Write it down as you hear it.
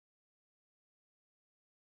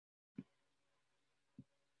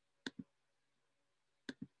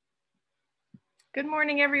Good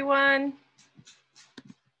morning, everyone.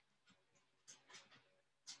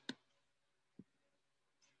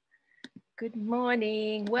 Good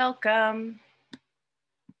morning, welcome.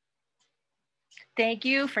 Thank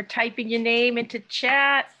you for typing your name into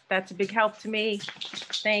chat. That's a big help to me.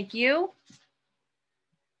 Thank you.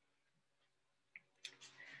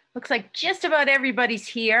 Looks like just about everybody's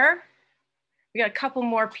here. We got a couple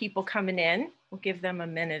more people coming in. We'll give them a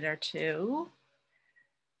minute or two.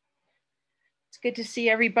 It's good to see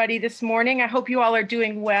everybody this morning. I hope you all are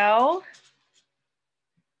doing well.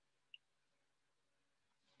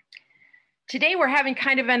 Today we're having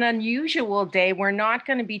kind of an unusual day. We're not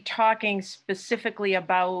going to be talking specifically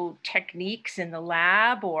about techniques in the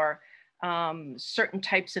lab or certain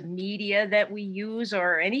types of media that we use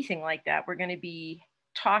or anything like that. We're going to be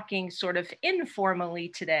talking sort of informally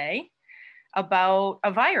today about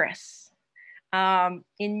a virus.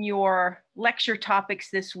 In your lecture topics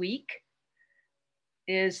this week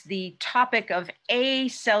is the topic of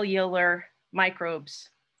acellular microbes.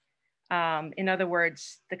 In other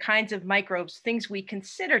words, the kinds of microbes, things we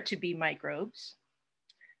consider to be microbes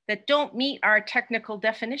that don't meet our technical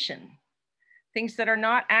definition, things that are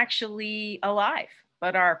not actually alive,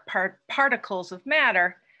 but are particles of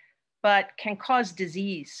matter, but can cause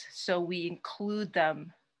disease. So we include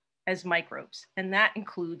them as microbes, and that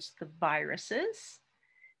includes the viruses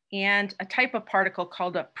and a type of particle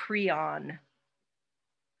called a prion.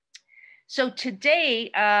 So today,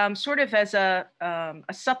 sort of as a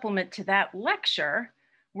supplement to that lecture,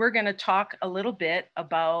 we're going to talk a little bit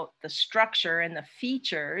about the structure and the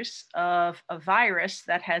features of a virus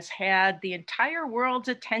that has had the entire world's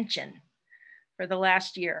attention for the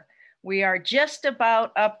last year. We are just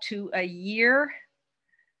about up to a year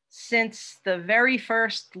since the very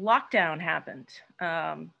first lockdown happened.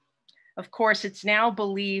 Of course, it's now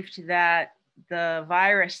believed that the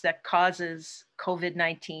virus that causes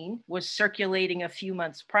COVID-19 was circulating a few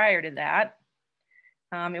months prior to that.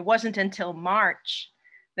 It wasn't until March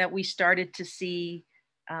that we started to see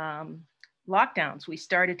lockdowns. We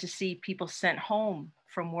started to see people sent home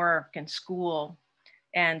from work and school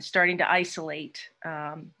and starting to isolate,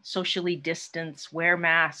 socially distance, wear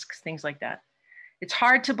masks, things like that. It's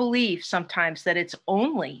hard to believe sometimes that it's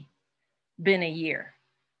only been a year.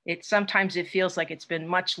 Sometimes it feels like it's been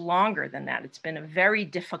much longer than that. It's been a very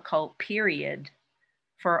difficult period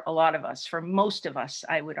for a lot of us, for most of us,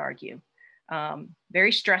 I would argue.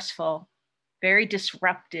 Very stressful, very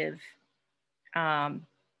disruptive. And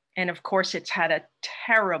of course, it's had a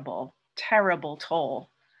terrible, terrible toll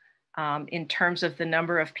in terms of the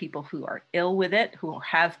number of people who are ill with it, who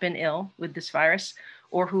have been ill with this virus,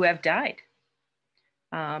 or who have died.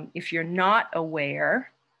 If you're not aware,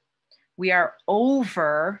 we are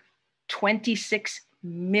over 26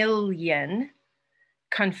 million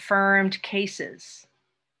confirmed cases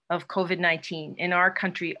of COVID-19 in our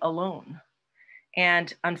country alone.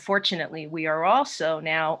 And unfortunately, we are also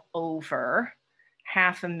now over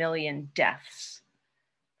 500,000 deaths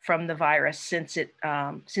from the virus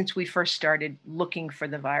since we first started looking for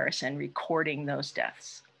the virus and recording those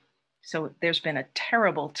deaths. So there's been a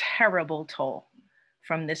terrible, terrible toll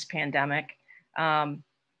from this pandemic.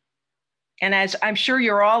 And as I'm sure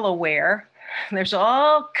you're all aware, there's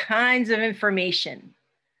all kinds of information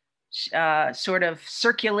sort of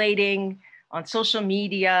circulating on social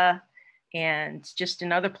media and just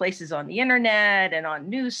in other places on the internet and on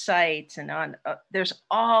news sites and on, there's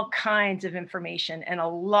all kinds of information, and a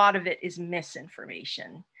lot of it is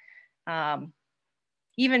misinformation.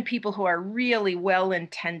 Even people who are really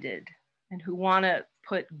well-intended and who want to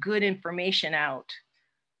put good information out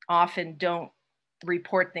often don't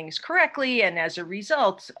report things correctly, and as a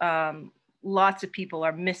result, lots of people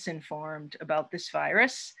are misinformed about this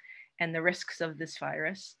virus and the risks of this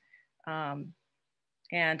virus.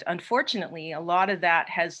 And unfortunately, a lot of that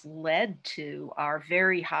has led to our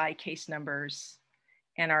very high case numbers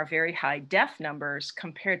and our very high death numbers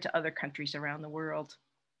compared to other countries around the world.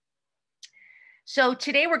 So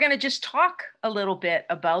today we're going to just talk a little bit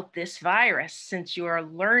about this virus, since you're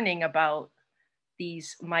learning about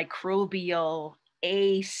these microbial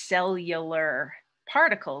acellular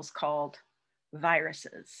particles called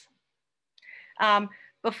viruses.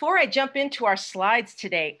 Before I jump into our slides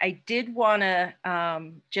today, I did want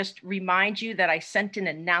to just remind you that I sent an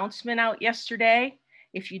announcement out yesterday.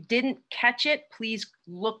 If you didn't catch it, please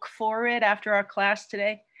look for it after our class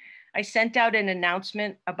today. I sent out an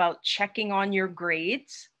announcement about checking on your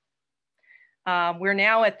grades. We're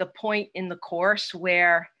now at the point in the course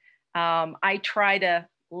where I try to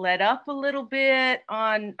let up a little bit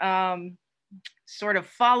on sort of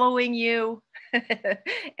following you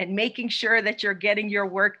and making sure that you're getting your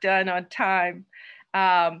work done on time.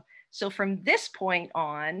 So from this point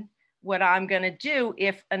on, what I'm going to do,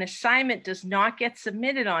 if an assignment does not get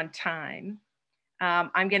submitted on time,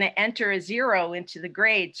 I'm going to enter a 0 into the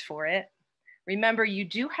grades for it. Remember, you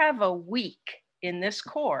do have a week in this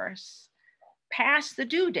course past the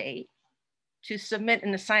due date to submit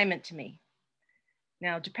an assignment to me.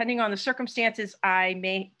 Now, depending on the circumstances, I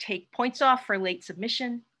may take points off for late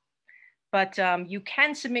submission, but you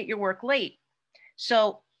can submit your work late.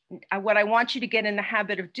 So what I want you to get in the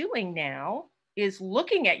habit of doing now is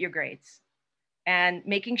looking at your grades and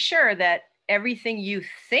making sure that everything you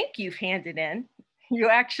think you've handed in, you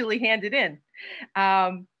actually handed in.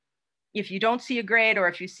 If you don't see a grade, or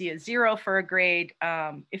if you see a 0 for a grade,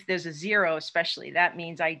 if there's a 0 especially, that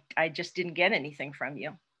means I just didn't get anything from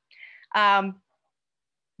you.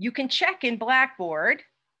 You can check in Blackboard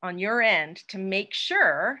on your end to make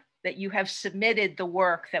sure that you have submitted the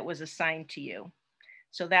work that was assigned to you.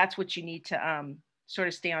 So that's what you need to sort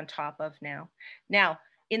of stay on top of now. Now,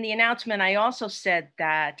 in the announcement, I also said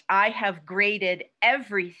that I have graded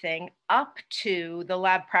everything up to the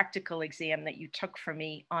lab practical exam that you took from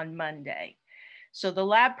me on Monday. So the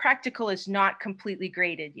lab practical is not completely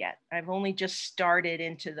graded yet. I've only just started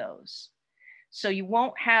into those. So you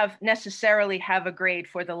won't necessarily have a grade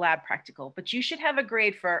for the lab practical, but you should have a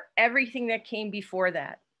grade for everything that came before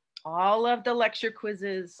that. All of the lecture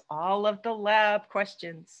quizzes, all of the lab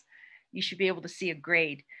questions. You should be able to see a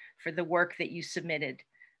grade for the work that you submitted,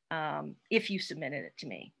 if you submitted it to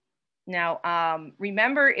me. Now,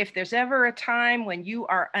 remember, if there's ever a time when you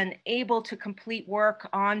are unable to complete work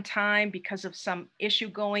on time because of some issue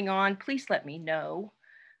going on, please let me know.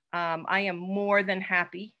 I am more than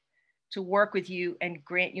happy to work with you and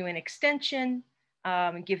grant you an extension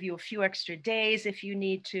and give you a few extra days if you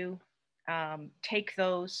need to. Take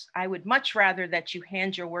those. I would much rather that you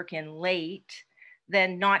hand your work in late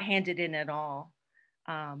than not hand it in at all.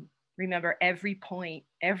 Remember, every point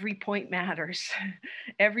matters.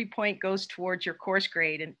 Every point goes towards your course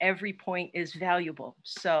grade, and every point is valuable.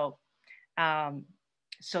 So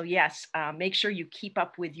yes, make sure you keep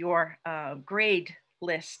up with your grade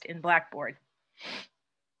list in Blackboard.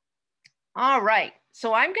 All right,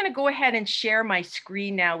 so I'm going to go ahead and share my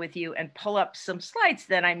screen now with you and pull up some slides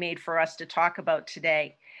that I made for us to talk about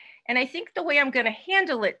today. And I think the way I'm going to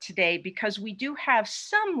handle it today, because we do have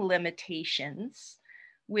some limitations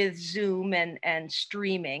with Zoom and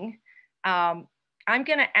streaming, I'm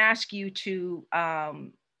going to ask you to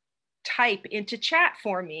type into chat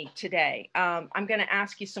for me today. I'm going to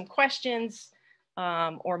ask you some questions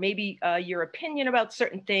or maybe your opinion about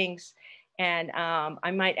certain things. And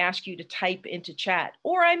I might ask you to type into chat,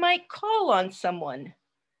 or I might call on someone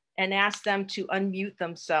and ask them to unmute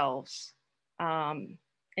themselves and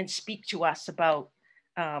speak to us about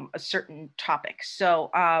a certain topic. So,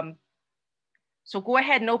 so go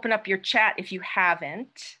ahead and open up your chat if you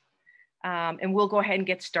haven't, and we'll go ahead and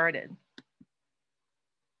get started.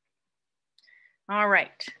 All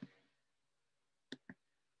right.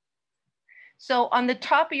 So on the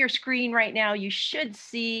top of your screen right now, you should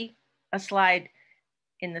see a slide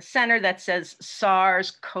in the center that says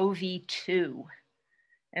SARS-CoV-2.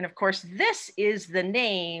 And of course, this is the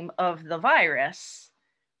name of the virus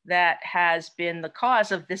that has been the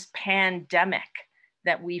cause of this pandemic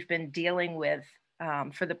that we've been dealing with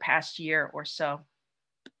for the past year or so.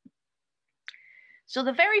 So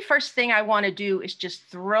the very first thing I want to do is just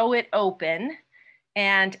throw it open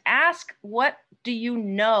and ask, what do you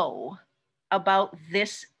know about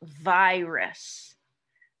this virus?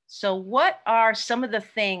 So what are some of the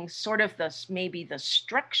things, sort of maybe the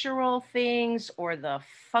structural things or the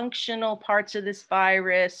functional parts of this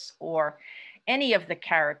virus, or any of the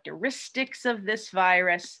characteristics of this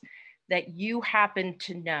virus that you happen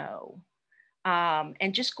to know?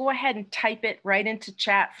 And just go ahead and type it right into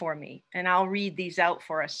chat for me, and I'll read these out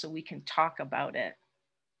for us so we can talk about it.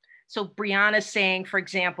 So Brianna's saying, for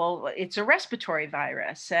example, it's a respiratory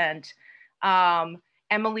virus, and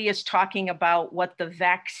Emily is talking about what the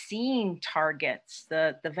vaccine targets,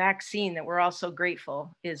 the vaccine that we're all so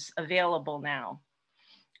grateful is available now.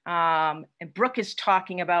 And Brooke is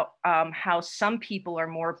talking about how some people are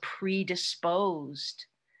more predisposed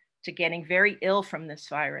to getting very ill from this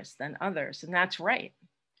virus than others, and that's right.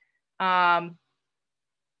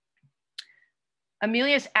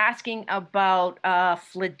 Amelia's asking about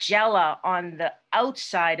flagella on the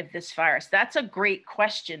outside of this virus. That's a great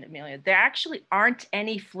question, Amelia. There actually aren't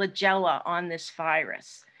any flagella on this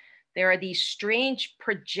virus. There are these strange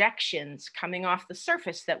projections coming off the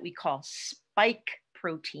surface that we call spike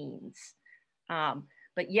proteins.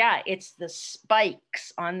 But yeah, it's the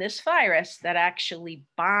spikes on this virus that actually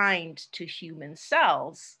bind to human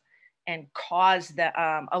cells and cause the,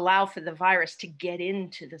 allow for the virus to get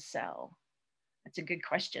into the cell? That's a good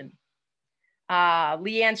question.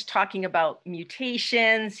 Leanne's talking about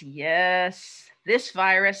mutations. Yes, this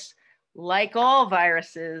virus, like all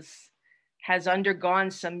viruses, has undergone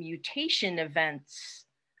some mutation events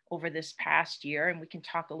over this past year, and we can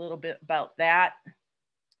talk a little bit about that.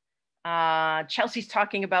 Chelsea's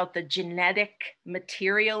talking about the genetic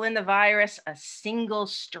material in the virus, a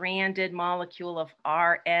single-stranded molecule of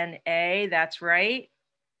RNA. That's right.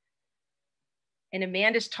 And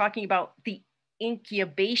Amanda's talking about the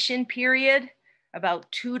incubation period,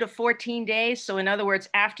 about 2 to 14 days. So in other words,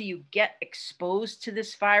 after you get exposed to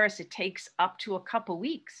this virus, it takes up to a couple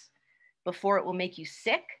weeks before it will make you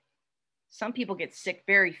sick. Some people get sick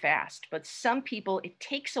very fast, but some people, it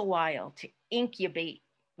takes a while to incubate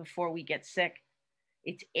before we get sick.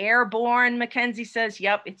 It's airborne, Mackenzie says.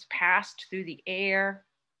 Yep, it's passed through the air.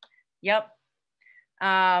 Yep.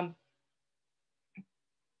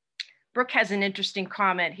 Brooke has an interesting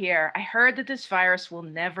comment here. I heard that this virus will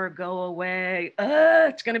never go away.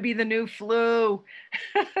 It's going to be the new flu.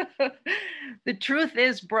 The truth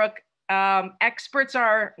is, Brooke, experts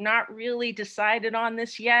are not really decided on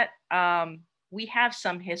this yet. We have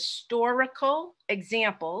some historical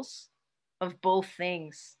examples of both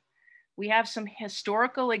things. We have some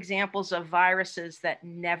historical examples of viruses that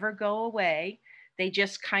never go away. They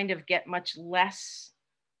just kind of get much less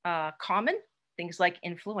common, things like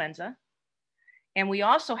influenza. And we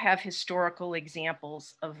also have historical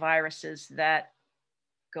examples of viruses that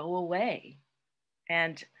go away.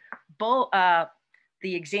 And the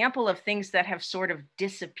example of things that have sort of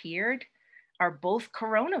disappeared are both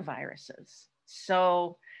coronaviruses.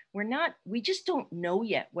 So we just don't know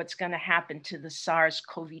yet what's going to happen to the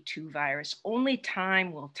SARS-CoV-2 virus. Only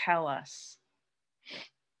time will tell us.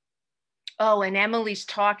 Oh, and Emily's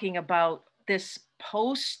talking about this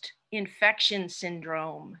post-infection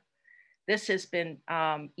syndrome. This has been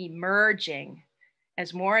emerging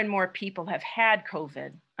as more and more people have had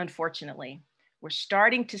COVID, unfortunately. We're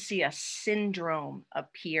starting to see a syndrome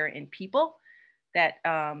appear in people that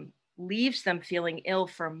leaves them feeling ill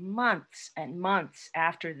for months and months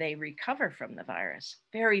after they recover from the virus.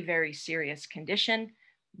 Very, very serious condition,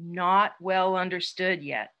 not well understood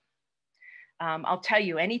yet. I'll tell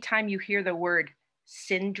you, anytime you hear the word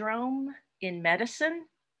syndrome in medicine,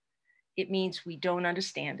 it means we don't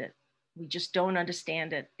understand it. We just don't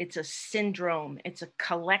understand it. It's a syndrome. It's a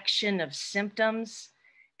collection of symptoms,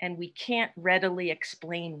 and we can't readily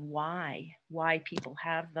explain why people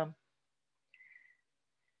have them.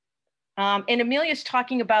 And Amelia's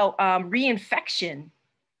talking about reinfection.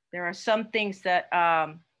 There are some things that,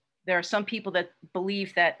 there are some people that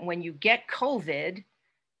believe that when you get COVID,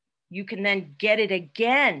 you can then get it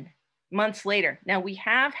again months later. Now, we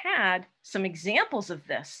have had some examples of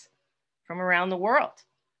this from around the world.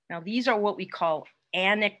 Now, these are what we call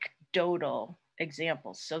anecdotal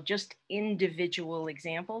examples. So just individual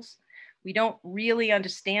examples. We don't really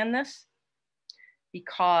understand this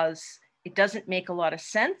because it doesn't make a lot of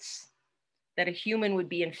sense that a human would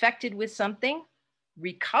be infected with something,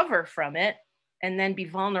 recover from it, and then be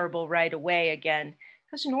vulnerable right away again.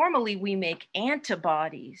 Because normally we make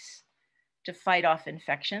antibodies to fight off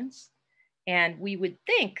infections. And we would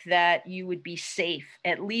think that you would be safe,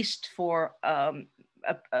 at least for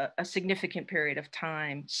a significant period of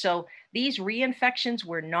time. So these reinfections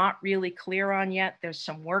we're not really clear on yet. There's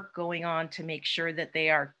some work going on to make sure that they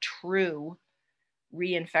are true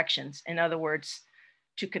reinfections. In other words,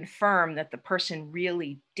 to confirm that the person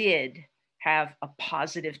really did have a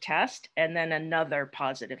positive test and then another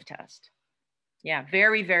positive test. Yeah,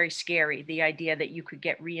 very, very scary, the idea that you could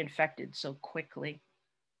get reinfected so quickly.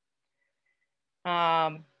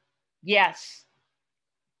 Yes.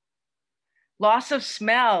 Loss of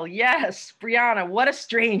smell. Yes, Brianna, what a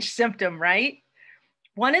strange symptom, right?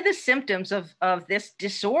 One of the symptoms of this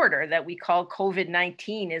disorder that we call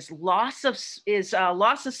COVID-19 is loss of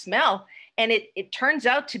smell. And it turns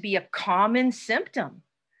out to be a common symptom.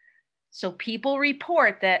 So people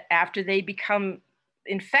report that after they become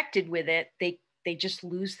infected with it, they just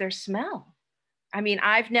lose their smell. I mean,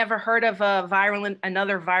 I've never heard of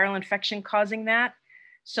another viral infection causing that.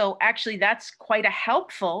 So actually that's quite a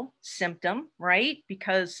helpful symptom, right?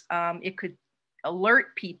 Because it could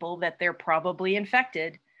alert people that they're probably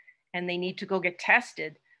infected and they need to go get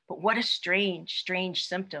tested. But what a strange, strange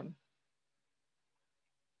symptom.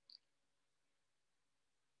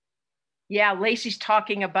 Yeah, Lacey's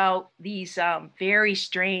talking about these very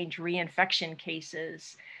strange reinfection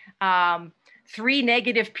cases. 3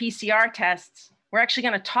 negative PCR tests. We're actually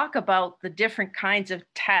going to talk about the different kinds of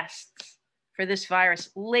tests for this virus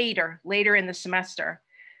later in the semester.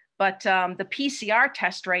 But the PCR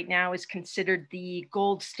test right now is considered the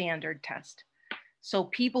gold standard test. So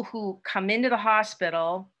people who come into the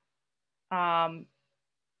hospital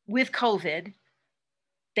with COVID,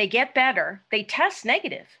 they get better, they test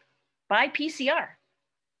negative by PCR,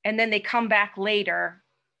 and then they come back later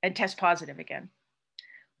and test positive again.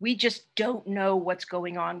 We just don't know what's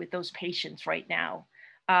going on with those patients right now.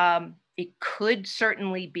 It could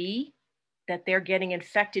certainly be that they're getting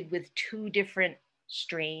infected with 2 different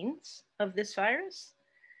strains of this virus.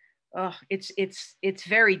 It's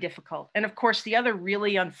very difficult. And of course, the other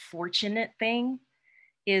really unfortunate thing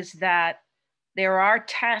is that there are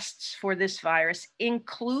tests for this virus,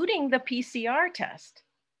 including the PCR test,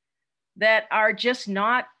 that are just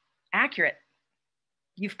not accurate.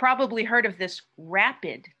 You've probably heard of this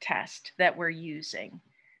rapid test that we're using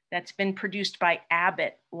that's been produced by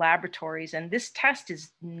Abbott Laboratories. And this test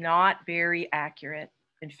is not very accurate.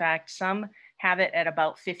 In fact, some have it at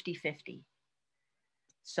about 50-50.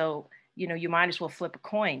 So, you know, you might as well flip a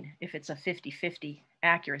coin if it's a 50-50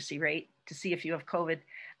 accuracy rate to see if you have COVID.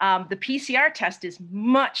 The PCR test is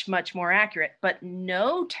much, much more accurate, but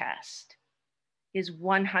no test is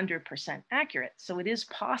 100% accurate. So it is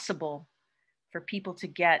possible for people to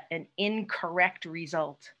get an incorrect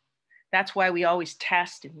result. That's why we always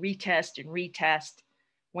test and retest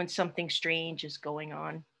when something strange is going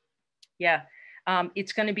on. Yeah,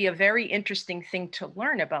 it's going to be a very interesting thing to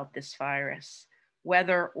learn about this virus,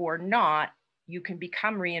 whether or not you can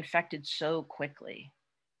become reinfected so quickly.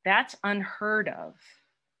 That's unheard of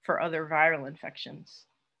for other viral infections.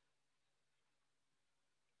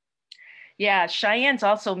 Yeah, Cheyenne's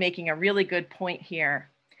also making a really good point here.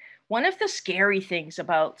 One of the scary things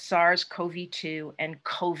about SARS-CoV-2 and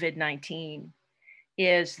COVID-19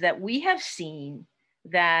 is that we have seen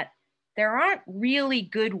that there aren't really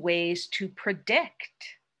good ways to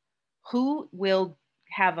predict who will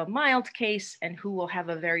have a mild case and who will have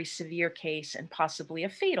a very severe case and possibly a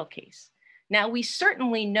fatal case. Now, we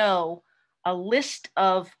certainly know a list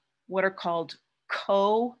of what are called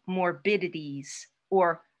comorbidities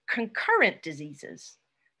or concurrent diseases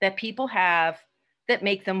that people have that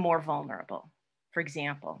make them more vulnerable. For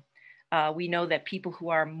example, we know that people who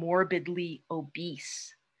are morbidly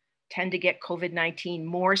obese tend to get COVID-19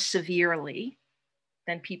 more severely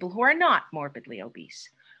than people who are not morbidly obese.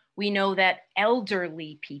 We know that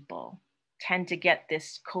elderly people tend to get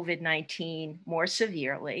this COVID-19 more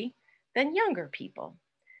severely than younger people.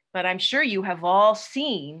 But I'm sure you have all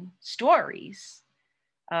seen stories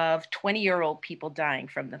of 20-year-old people dying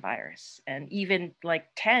from the virus, and even like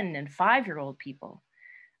 10 and 5-year-old people.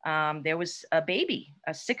 There was a baby,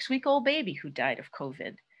 a 6-week-old baby who died of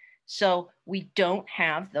COVID. So we don't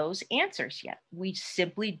have those answers yet. We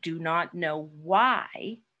simply do not know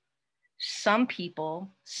why some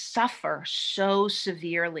people suffer so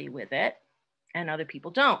severely with it and other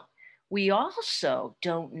people don't. We also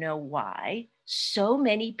don't know why so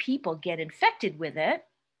many people get infected with it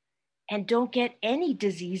and don't get any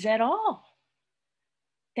disease at all.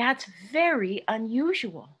 That's very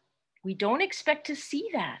unusual. We don't expect to see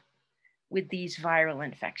that with these viral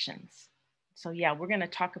infections. So yeah, we're going to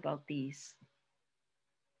talk about these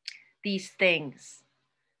things.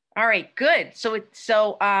 All right, good. So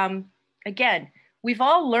again, we've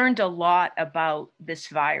all learned a lot about this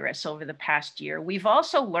virus over the past year. We've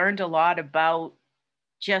also learned a lot about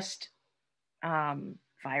just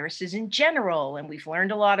viruses in general, and we've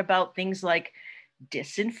learned a lot about things like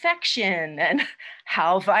disinfection and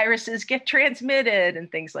how viruses get transmitted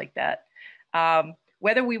and things like that.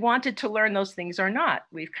 Whether we wanted to learn those things or not,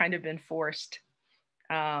 we've kind of been forced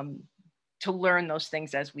to learn those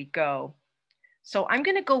things as we go. So I'm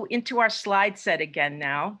going to go into our slide set again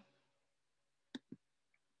now.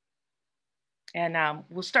 And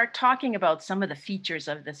we'll start talking about some of the features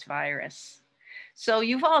of this virus. So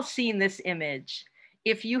you've all seen this image.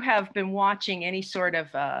 If you have been watching any sort of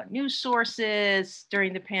news sources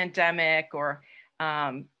during the pandemic, or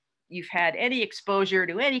you've had any exposure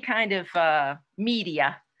to any kind of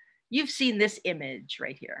media, you've seen this image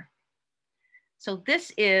right here. So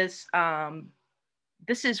this is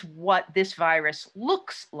what this virus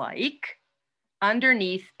looks like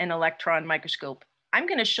underneath an electron microscope. I'm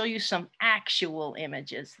going to show you some actual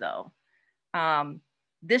images though.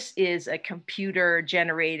 This is a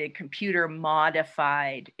computer-generated,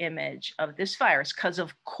 computer-modified image of this virus because,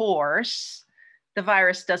 of course, the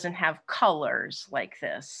virus doesn't have colors like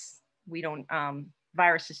this.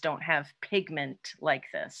 Viruses don't have pigment like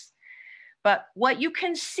this. But what you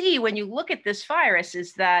can see when you look at this virus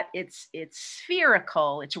is that it's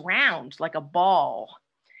spherical, it's round like a ball,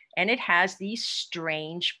 and it has these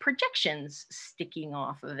strange projections sticking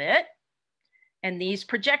off of it. And these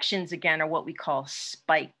projections, again, are what we call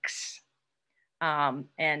spikes.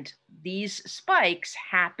 And these spikes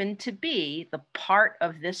happen to be the part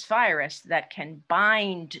of this virus that can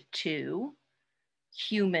bind to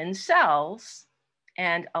human cells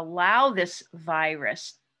and allow this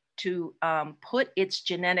virus to put its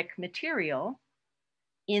genetic material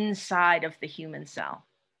inside of the human cell.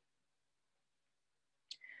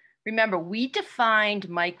 Remember, we defined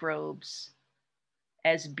microbes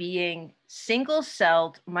as being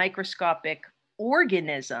single-celled microscopic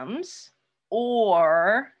organisms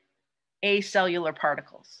or acellular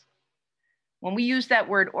particles. When we use that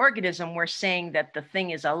word organism, we're saying that the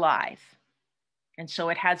thing is alive. And so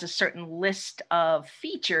it has a certain list of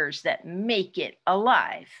features that make it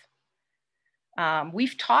alive.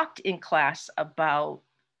 We've talked in class about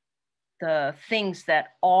the things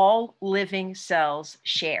that all living cells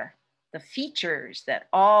share, the features that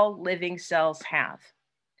all living cells have.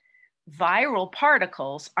 Viral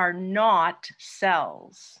particles are not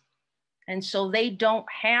cells. And so they don't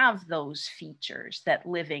have those features that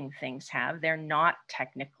living things have. They're not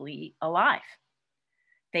technically alive.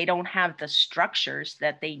 They don't have the structures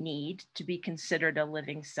that they need to be considered a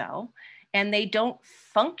living cell, and they don't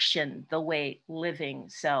function the way living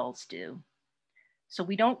cells do. So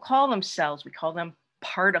we don't call them cells, we call them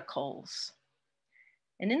particles.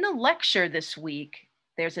 And in the lecture this week,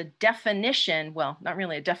 there's a definition, well, not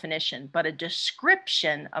really a definition, but a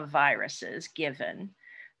description of viruses given,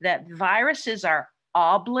 that viruses are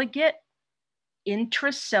obligate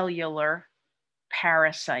intracellular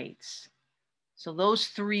parasites. So those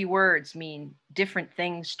three words mean different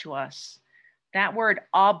things to us. That word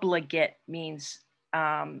obligate means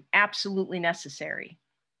absolutely necessary.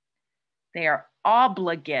 They are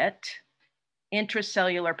obligate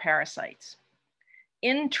intracellular parasites.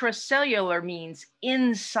 Intracellular means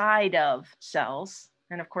inside of cells.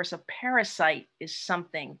 And of course, a parasite is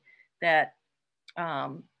something that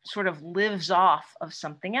sort of lives off of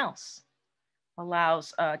something else,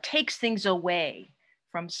 takes things away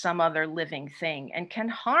from some other living thing and can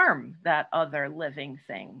harm that other living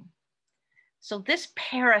thing. So this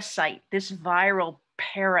parasite, this viral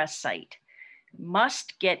parasite,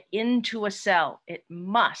 must get into a cell.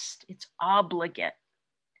 It's obligate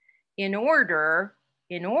in order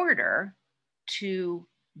to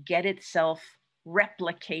get itself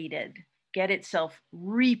replicated, get itself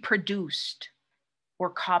reproduced or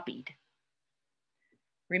copied.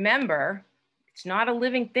 Remember, it's not a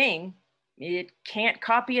living thing. It can't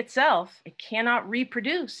copy itself. It cannot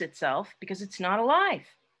reproduce itself because it's not alive.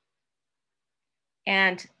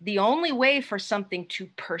 And the only way for something to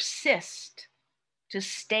persist, to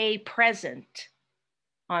stay present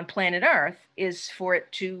on planet Earth, is for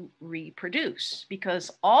it to reproduce, because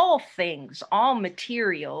all things, all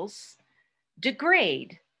materials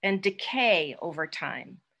degrade and decay over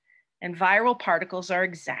time. And viral particles are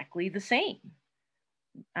exactly the same.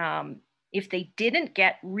 If they didn't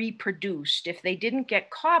get reproduced, if they didn't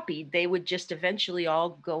get copied, they would just eventually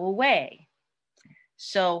all go away.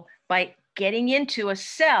 So by getting into a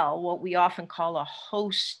cell, what we often call a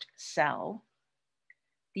host cell,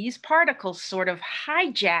 these particles sort of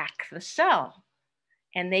hijack the cell,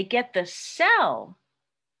 and they get the cell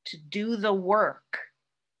to do the work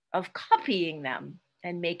of copying them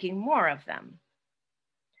and making more of them.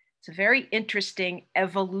 It's a very interesting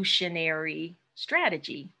evolutionary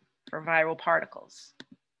strategy for viral particles.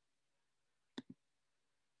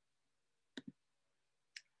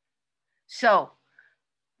 So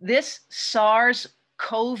this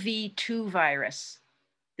SARS-CoV-2 virus,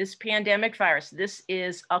 this pandemic virus, this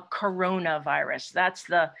is a coronavirus. That's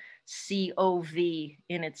the COV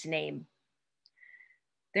in its name.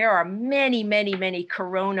 There are many, many, many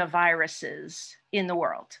coronaviruses in the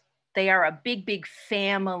world. They are a big, big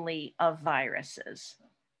family of viruses.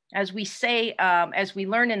 As we say, as we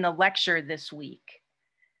learn in the lecture this week,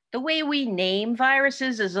 the way we name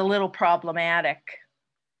viruses is a little problematic.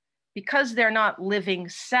 Because they're not living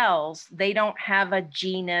cells, they don't have a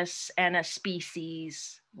genus and a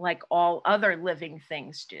species like all other living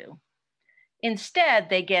things do. Instead,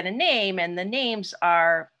 they get a name, and the names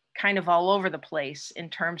are kind of all over the place in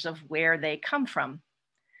terms of where they come from.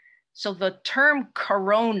 So the term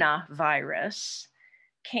coronavirus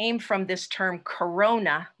came from this term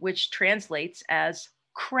corona, which translates as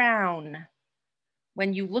crown.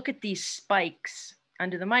 When you look at these spikes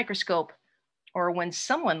under the microscope, or when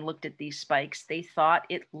someone looked at these spikes, they thought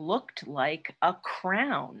it looked like a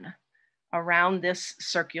crown around this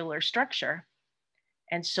circular structure.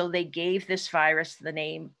 And so they gave this virus the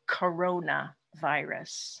name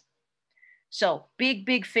coronavirus. So big,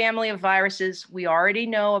 big family of viruses. We already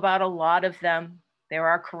know about a lot of them. There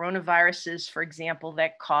are coronaviruses, for example,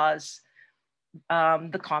 that cause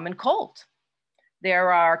the common cold.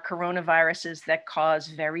 There are coronaviruses that cause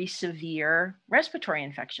very severe respiratory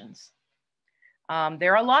infections.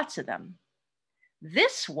 There are lots of them.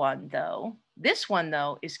 This one, though,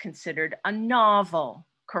 is considered a novel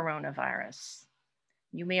coronavirus.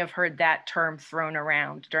 You may have heard that term thrown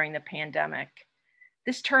around during the pandemic.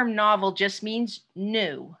 This term novel just means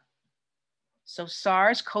new. So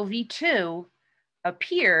SARS-CoV-2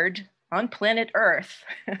 appeared on planet Earth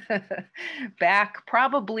back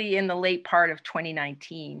probably in the late part of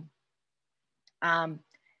 2019.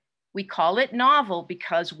 We call it novel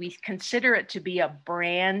because we consider it to be a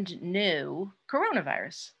brand new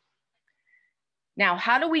coronavirus. Now,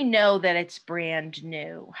 how do we know that it's brand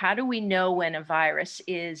new? How do we know when a virus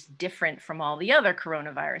is different from all the other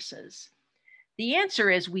coronaviruses? The answer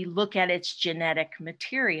is we look at its genetic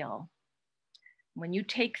material. When you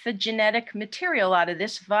take the genetic material out of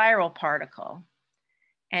this viral particle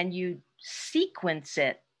and you sequence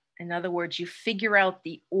it, in other words, you figure out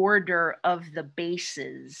the order of the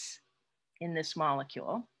bases in this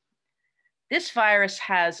molecule, this virus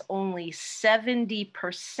has only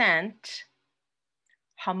 70%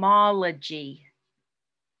 homology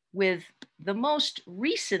with the most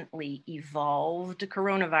recently evolved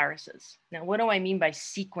coronaviruses. Now, what do I mean by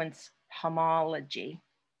sequence homology?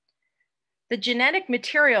 The genetic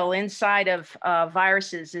material inside of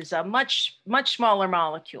viruses is a much smaller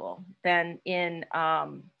molecule than in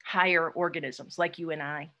higher organisms like you and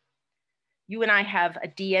I. You and I have a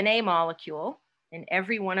DNA molecule in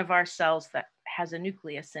every one of our cells that has a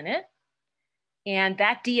nucleus in it. And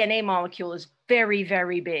that DNA molecule is very,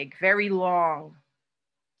 very big, very long.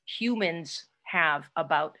 Humans have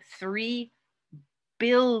about 3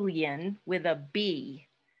 billion, with a B,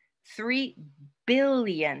 3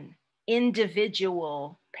 billion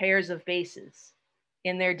individual pairs of bases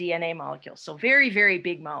in their DNA molecule. So very, very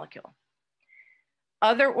big molecule.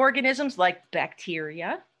 Other organisms like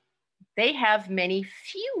bacteria, they have many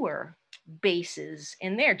fewer bases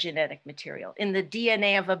in their genetic material. In the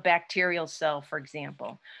DNA of a bacterial cell, for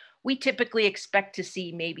example, we typically expect to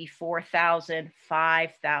see maybe 4,000,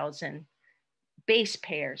 5,000 base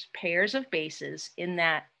pairs of bases in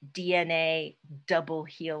that DNA double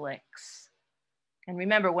helix. And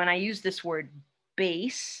remember, when I use this word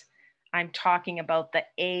base, I'm talking about the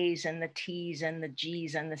A's and the T's and the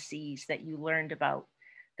G's and the C's that you learned about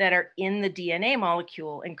that are in the DNA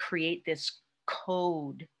molecule and create this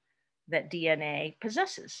code that DNA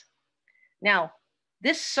possesses. Now,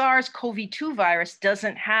 this SARS-CoV-2 virus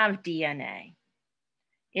doesn't have DNA.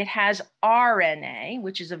 It has RNA,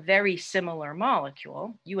 which is a very similar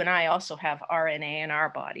molecule. You and I also have RNA in our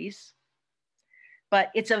bodies, but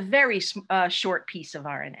it's a very short piece of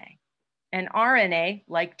RNA. And RNA,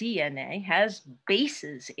 like DNA, has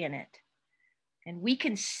bases in it. And we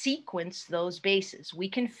can sequence those bases. We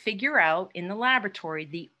can figure out in the laboratory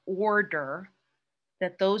the order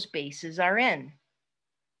that those bases are in.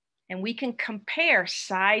 And we can compare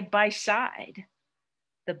side by side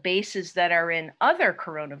the bases that are in other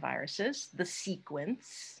coronaviruses, the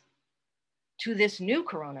sequence, to this new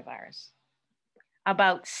coronavirus.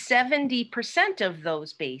 About 70% of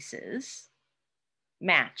those bases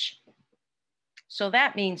match. So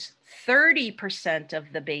that means 30%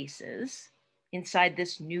 of the bases inside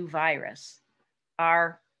this new virus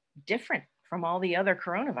are different from all the other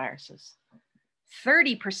coronaviruses.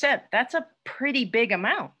 30%, that's a pretty big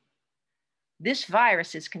amount. This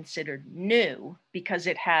virus is considered new because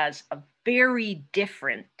it has a very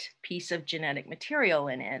different piece of genetic material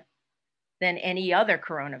in it than any other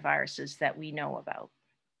coronaviruses that we know about.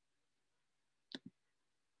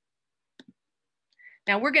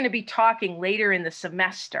 Now, we're going to be talking later in the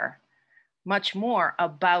semester much more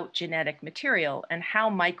about genetic material and how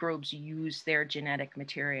microbes use their genetic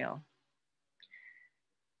material.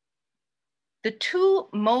 The two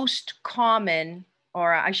most common,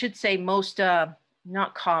 or I should say most,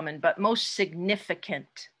 not common, but most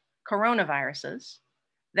significant coronaviruses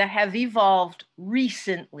that have evolved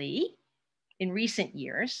recently, in recent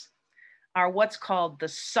years, are what's called the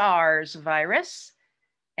SARS virus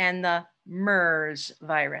and the MERS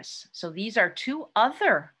virus. So these are two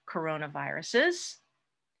other coronaviruses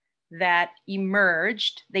that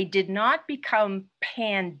emerged. They did not become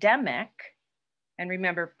pandemic. And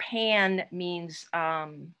remember, pan means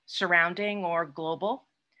surrounding or global.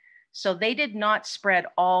 So they did not spread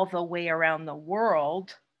all the way around the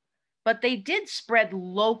world, but they did spread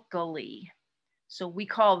locally. So we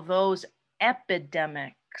call those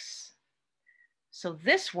epidemics. So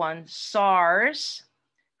this one, SARS,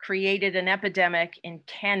 created an epidemic in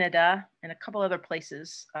Canada and a couple other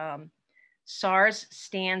places SARS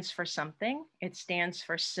stands for something. It stands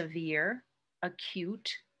for severe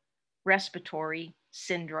acute respiratory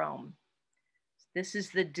syndrome. This is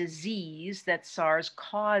the disease that SARS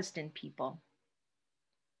caused in people.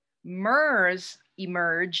 MERS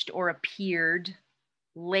emerged or appeared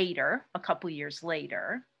later, a couple years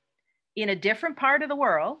later, in a different part of the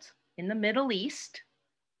world, in the Middle East,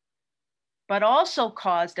 but also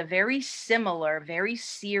caused a very similar, very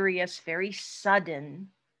serious, very sudden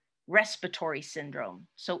respiratory syndrome.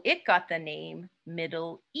 So it got the name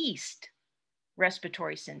Middle East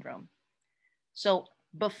respiratory syndrome. So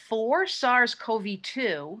before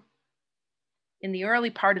SARS-CoV-2, in the early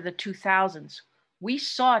part of the 2000s, we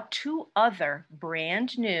saw two other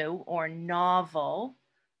brand new or novel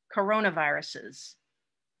coronaviruses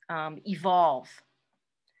evolve.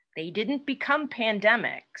 They didn't become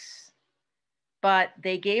pandemics, but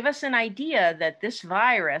they gave us an idea that this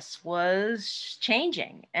virus was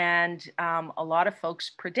changing. And a lot of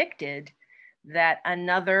folks predicted that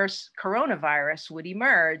another coronavirus would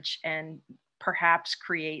emerge and perhaps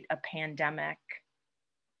create a pandemic.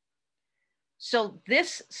 So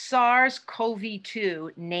this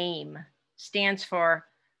SARS-CoV-2 name stands for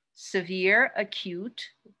Severe Acute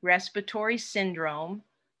Respiratory Syndrome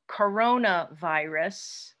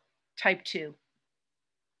Coronavirus Type 2.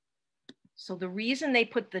 So the reason they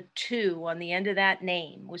put the 2 on the end of that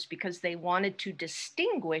name was because they wanted to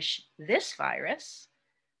distinguish this virus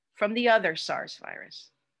from the other SARS virus.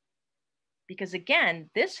 Because again,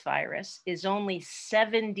 this virus is only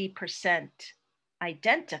 70%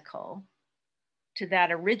 identical to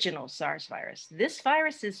that original SARS virus. This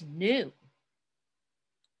virus is new.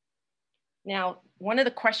 Now, one of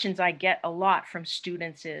the questions I get a lot from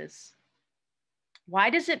students is, why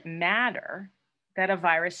does it matter that a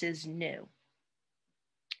virus is new?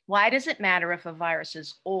 Why does it matter if a virus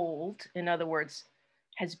is old, in other words,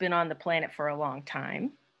 has been on the planet for a long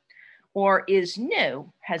time, or is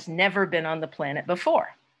new, has never been on the planet before?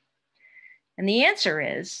 And the answer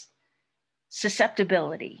is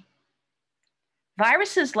susceptibility.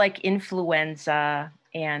 Viruses like influenza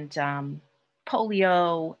and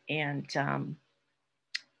polio and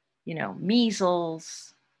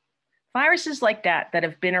measles, viruses like that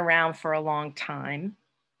have been around for a long time,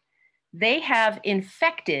 they have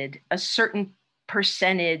infected a certain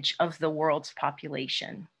percentage of the world's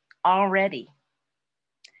population already.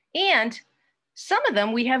 And some of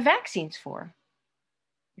them we have vaccines for.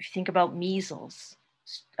 If you think about measles,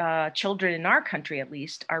 children in our country at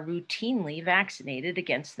least are routinely vaccinated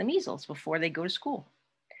against the measles before they go to school.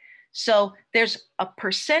 So there's a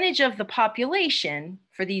percentage of the population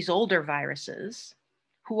for these older viruses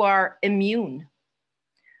who are immune,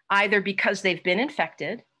 either because they've been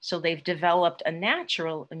infected, so they've developed a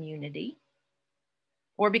natural immunity,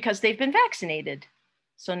 or because they've been vaccinated.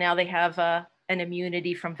 So now they have an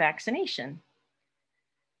immunity from vaccination.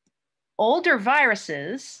 Older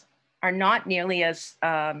viruses are not nearly as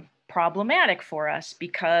problematic for us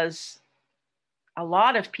because a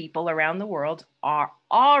lot of people around the world are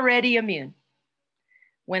already immune.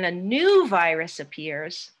 When a new virus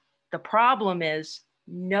appears, the problem is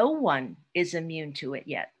no one is immune to it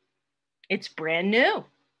yet. It's brand new.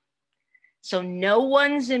 So no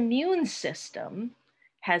one's immune system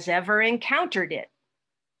has ever encountered it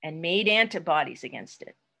and made antibodies against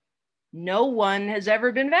it. No one has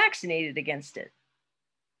ever been vaccinated against it.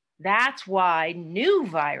 That's why new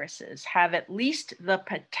viruses have at least the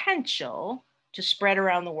potential to spread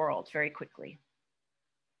around the world very quickly,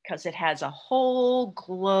 because it has a whole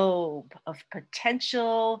globe of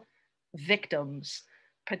potential victims,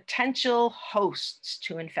 potential hosts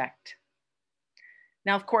to infect.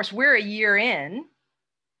 Now, of course, we're a year in,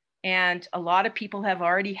 and a lot of people have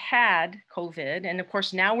already had COVID. And of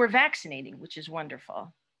course, now we're vaccinating, which is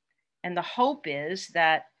wonderful. And the hope is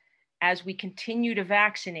that as we continue to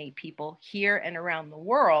vaccinate people here and around the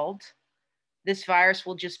world, this virus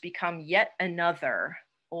will just become yet another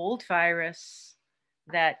old virus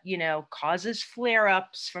that, causes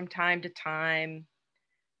flare-ups from time to time,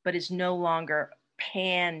 but is no longer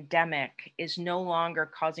pandemic, is no longer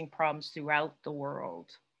causing problems throughout the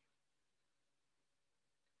world.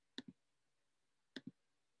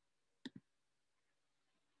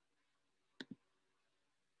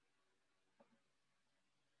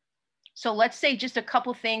 So let's say just a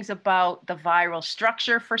couple things about the viral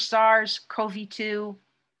structure for SARS-CoV-2.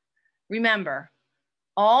 Remember,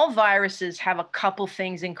 all viruses have a couple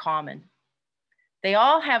things in common. They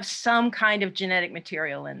all have some kind of genetic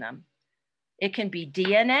material in them. It can be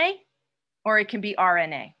DNA or it can be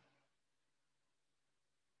RNA.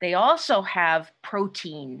 They also have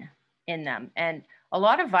protein in them. And A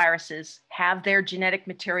lot of viruses have their genetic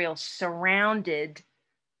material surrounded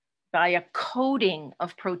by a coating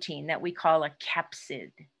of protein that we call a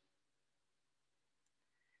capsid.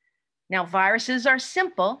 Now, viruses are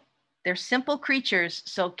simple. They're simple creatures,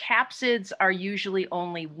 so capsids are usually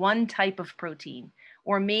only one type of protein,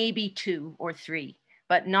 or maybe two or three,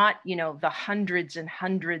 but not, the hundreds and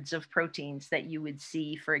hundreds of proteins that you would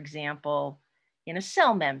see, for example, in a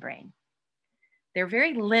cell membrane. They're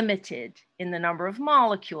very limited in the number of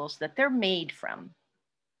molecules that they're made from.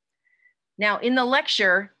 Now, in the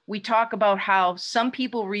lecture, we talk about how some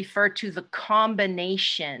people refer to the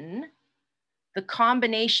combination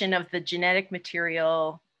of the genetic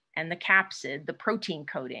material and the capsid, the protein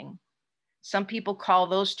coding. Some people call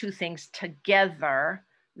those two things together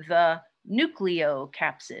the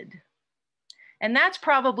nucleocapsid. And that's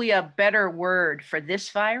probably a better word for this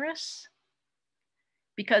virus,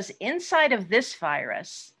 because inside of this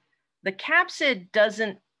virus, the capsid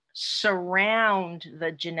doesn't surround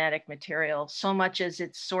the genetic material so much as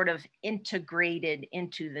it's sort of integrated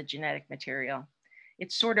into the genetic material.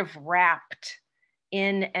 It's sort of wrapped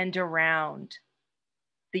in and around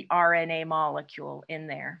the RNA molecule in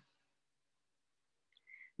there.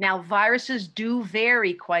 Now, viruses do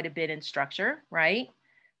vary quite a bit in structure, right?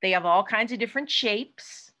 They have all kinds of different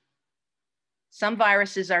shapes. Some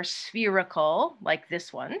viruses are spherical, like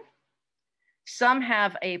this one. Some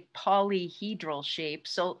have a polyhedral shape,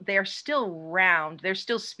 so they're still round. They're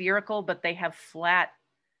still spherical, but they have flat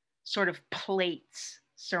sort of plates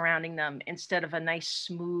surrounding them instead of a nice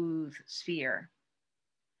smooth sphere.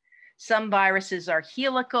 Some viruses are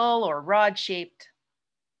helical or rod-shaped,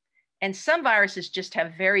 and some viruses just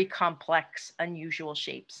have very complex, unusual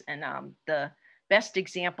shapes. And the best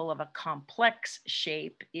example of a complex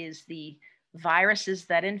shape is the viruses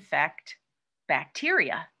that infect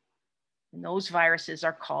bacteria. And those viruses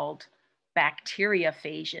are called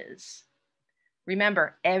bacteriophages.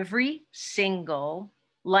 Remember, every single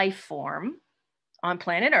life form on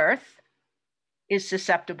planet Earth is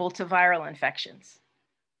susceptible to viral infections.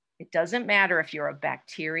 It doesn't matter if you're a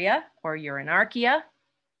bacteria or you're an archaea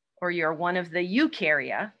or you're one of the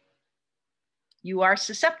eukarya, you are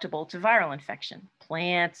susceptible to viral infection.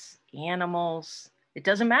 Plants, animals, it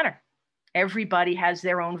doesn't matter. Everybody has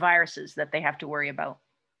their own viruses that they have to worry about.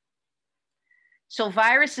 So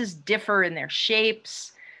viruses differ in their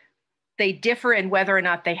shapes. They differ in whether or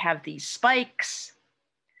not they have these spikes.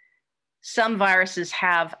 Some viruses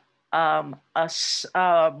have a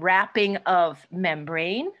wrapping of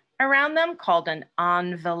membrane around them called an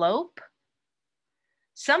envelope.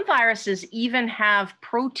 Some viruses even have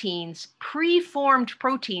proteins, preformed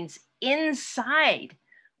proteins inside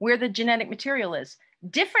where the genetic material is,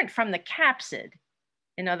 different from the capsid.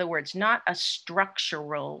 In other words, not a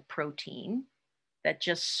structural protein that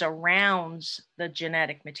just surrounds the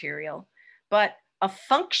genetic material, but a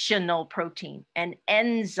functional protein, an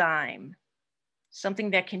enzyme,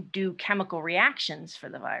 something that can do chemical reactions for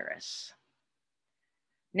the virus.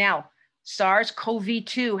 Now,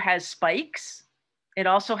 SARS-CoV-2 has spikes. It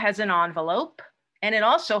also has an envelope, and it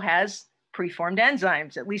also has preformed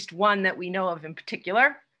enzymes, at least one that we know of in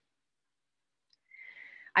particular.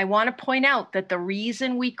 I want to point out that the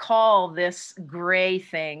reason we call this gray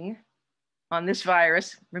thing on this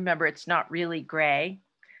virus, remember, it's not really gray,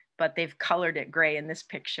 but they've colored it gray in this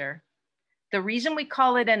picture. The reason we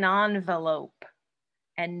call it an envelope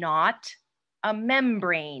and not a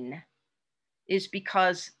membrane is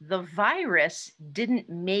because the virus didn't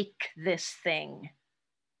make this thing.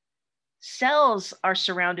 Cells are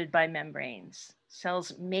surrounded by membranes.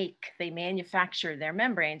 Cells they manufacture their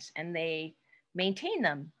membranes and they maintain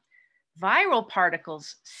them. Viral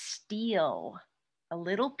particles steal a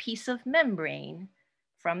little piece of membrane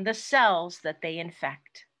from the cells that they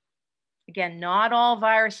infect. Again, not all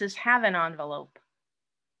viruses have an envelope,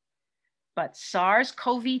 but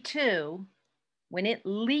SARS-CoV-2, when it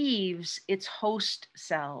leaves its host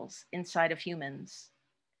cells inside of humans,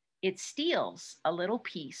 it steals a little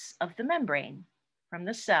piece of the membrane from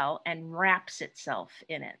the cell and wraps itself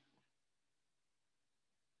in it.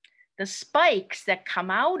 The spikes that come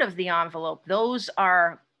out of the envelope, those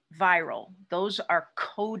are viral. Those are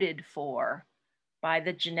coded for by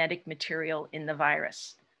the genetic material in the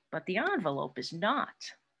virus, but the envelope is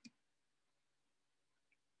not.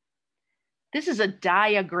 This is a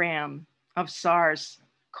diagram of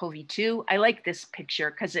SARS-CoV-2. I like this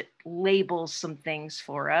picture because it labels some things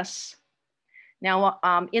for us. Now,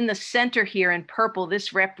 in the center here in purple,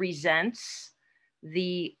 this represents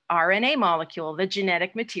the RNA molecule, the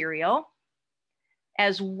genetic material,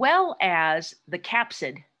 as well as the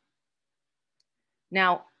capsid.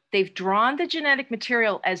 Now, they've drawn the genetic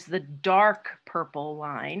material as the dark purple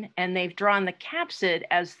line, and they've drawn the capsid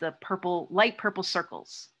as the purple, light purple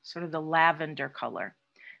circles, sort of the lavender color.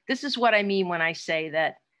 This is what I mean when I say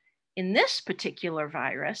that in this particular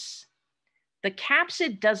virus, the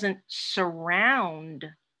capsid doesn't surround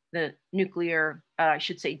the nuclear, I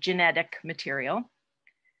should say, genetic material.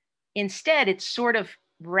 Instead, it's sort of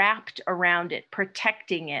wrapped around it,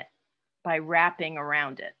 protecting it by wrapping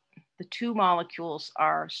around it. The two molecules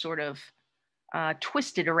are sort of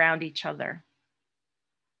twisted around each other.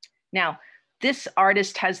 Now, this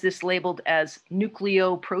artist has this labeled as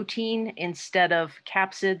nucleoprotein instead of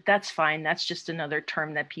capsid. That's fine. That's just another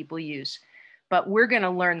term that people use. But we're going to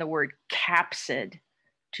learn the word capsid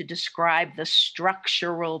to describe the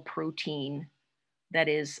structural protein that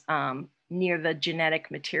is near the genetic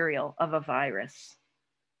material of a virus.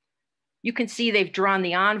 You can see they've drawn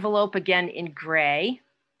the envelope again in gray,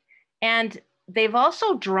 and they've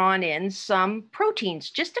also drawn in some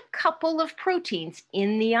proteins, just a couple of proteins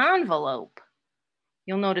in the envelope.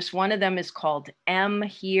 You'll notice one of them is called M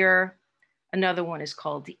here. Another one is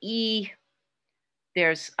called E.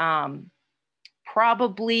 There's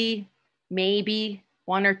probably maybe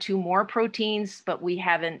one or two more proteins, but we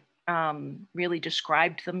haven't really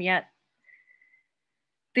described them yet.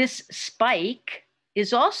 This spike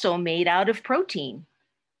is also made out of protein.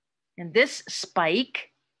 And this spike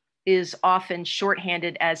is often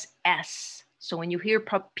shorthanded as S. So when you hear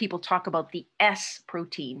people talk about the S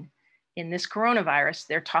protein in this coronavirus,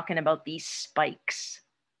 they're talking about these spikes.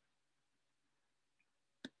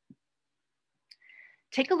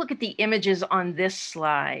 Take a look at the images on this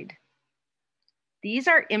slide. These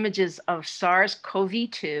are images of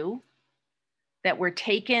SARS-CoV-2 that were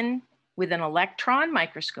taken with an electron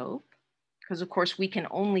microscope, because of course we can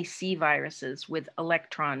only see viruses with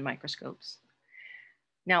electron microscopes.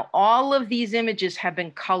 Now, all of these images have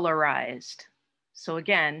been colorized. So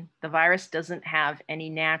again, the virus doesn't have any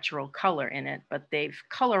natural color in it, but they've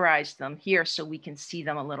colorized them here so we can see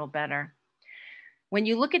them a little better. When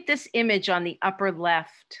you look at this image on the upper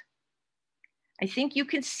left, I think you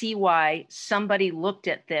can see why somebody looked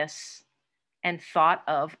at this and thought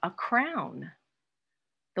of a crown.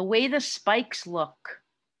 The way the spikes look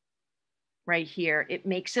right here, it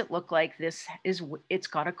makes it look like it's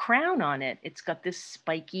got a crown on it. It's got this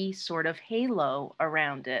spiky sort of halo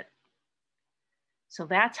around it. So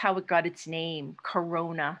that's how it got its name,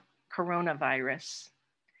 coronavirus.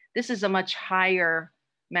 This is a much higher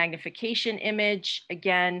magnification image.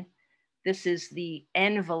 Again, this is the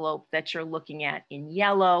envelope that you're looking at in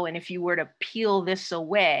yellow. And if you were to peel this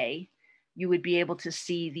away, you would be able to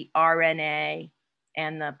see the RNA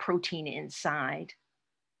and the protein inside.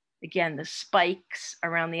 Again, the spikes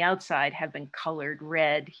around the outside have been colored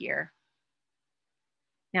red here.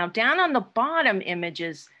 Now, down on the bottom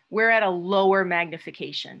images, we're at a lower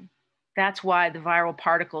magnification. That's why the viral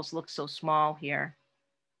particles look so small here.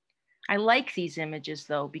 I like these images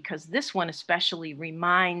though, because this one especially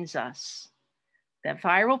reminds us that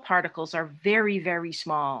viral particles are very, very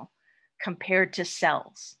small compared to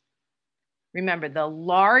cells. Remember, the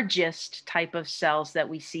largest type of cells that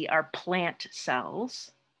we see are plant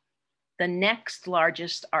cells. The next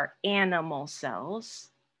largest are animal cells.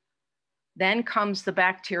 Then comes the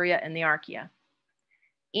bacteria and the archaea.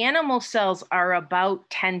 Animal cells are about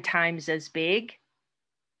 10 times as big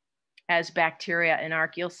as bacteria and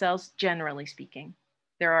archaeal cells, generally speaking.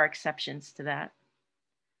 There are exceptions to that.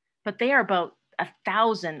 But they are about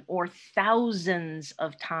 1,000 or thousands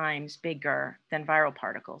of times bigger than viral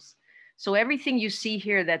particles. So everything you see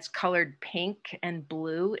here that's colored pink and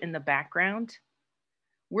blue in the background,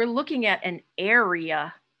 we're looking at an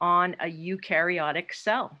area on a eukaryotic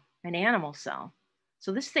cell, an animal cell.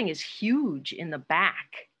 So this thing is huge in the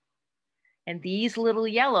back. And these little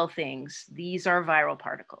yellow things, these are viral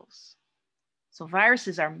particles. So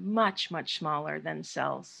viruses are much, much smaller than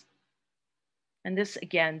cells. And this,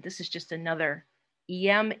 again, this is just another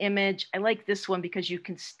EM image. I like this one because you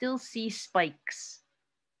can still see spikes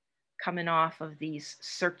coming off of these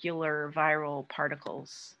circular viral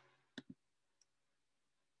particles.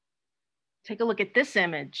 Take a look at this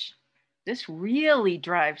image. This really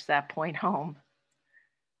drives that point home.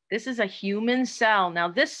 This is a human cell. Now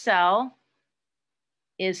this cell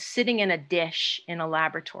is sitting in a dish in a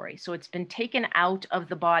laboratory. So it's been taken out of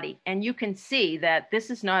the body. And you can see that this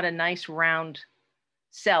is not a nice round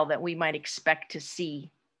cell that we might expect to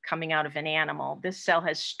see coming out of an animal. This cell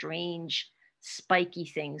has strange spiky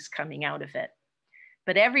things coming out of it.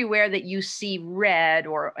 But everywhere that you see red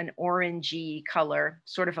or an orangey color,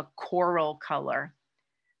 sort of a coral color,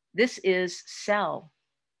 this is cell.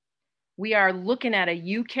 We are looking at a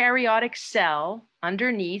eukaryotic cell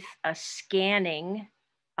underneath a scanning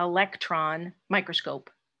electron microscope.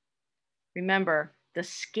 Remember, the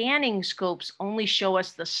scanning scopes only show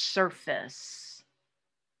us the surface.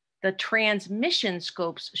 The transmission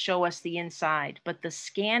scopes show us the inside, but the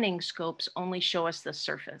scanning scopes only show us the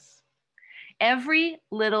surface. Every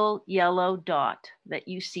little yellow dot that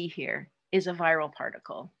you see here is a viral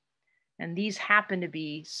particle. And these happen to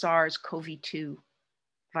be SARS-CoV-2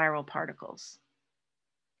 viral particles.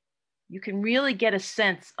 You can really get a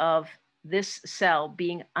sense of this cell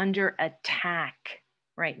being under attack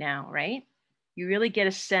right now, right? You really get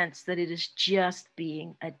a sense that it is just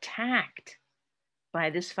being attacked by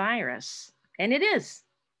this virus. And it is.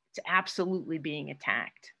 It's absolutely being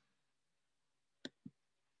attacked.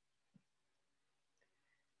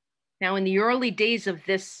 Now, in the early days of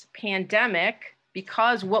this pandemic,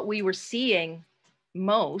 because what we were seeing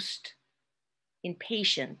most in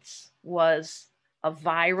patients was a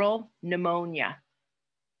viral pneumonia,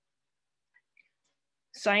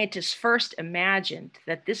 scientists first imagined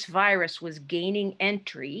that this virus was gaining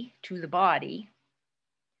entry to the body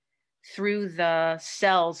through the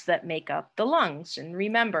cells that make up the lungs. And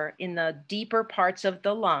remember, in the deeper parts of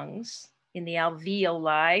the lungs, in the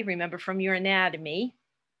alveoli, remember from your anatomy,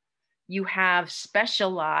 you have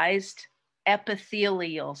specialized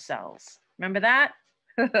epithelial cells. Remember that?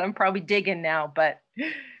 I'm probably digging now, but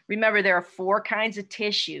remember there are 4 kinds of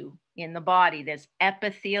tissue in the body. There's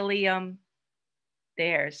epithelium,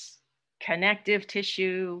 there's connective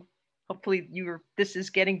tissue. Hopefully this is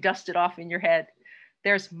getting dusted off in your head.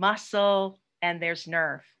 There's muscle and there's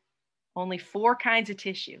nerve. Only 4 kinds of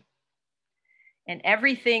tissue. And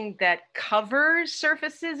everything that covers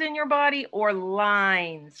surfaces in your body or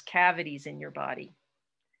lines cavities in your body,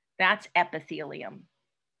 that's epithelium.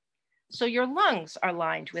 So your lungs are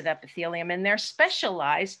lined with epithelium, and they're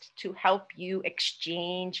specialized to help you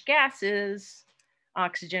exchange gases,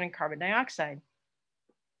 oxygen and carbon dioxide.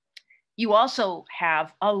 You also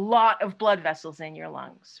have a lot of blood vessels in your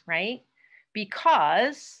lungs, right?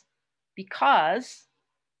 Because the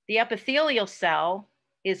epithelial cell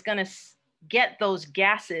is going to get those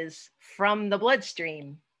gases from the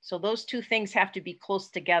bloodstream. So those 2 things have to be close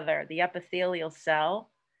together, the epithelial cell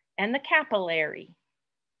and the capillary,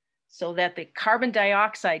 so that the carbon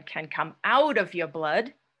dioxide can come out of your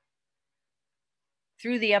blood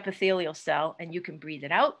through the epithelial cell and you can breathe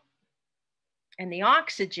it out. And the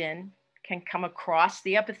oxygen can come across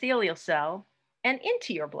the epithelial cell and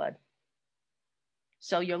into your blood.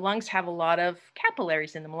 So your lungs have a lot of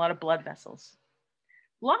capillaries in them, a lot of blood vessels.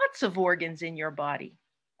 Lots of organs in your body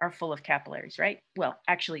are full of capillaries, right? Well,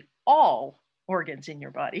 actually all organs in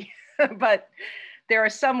your body, but there are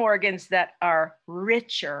some organs that are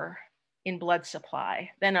richer in blood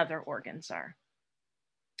supply than other organs are.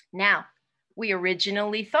 Now, we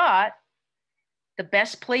originally thought the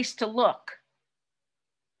best place to look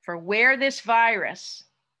for where this virus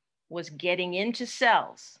was getting into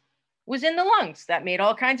cells was in the lungs. That made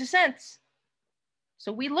all kinds of sense.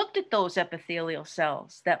 So we looked at those epithelial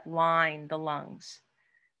cells that line the lungs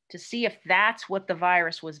to see if that's what the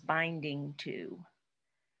virus was binding to.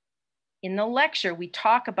 In the lecture, we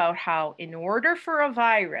talk about how in order for a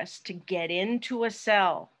virus to get into a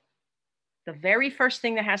cell, the very first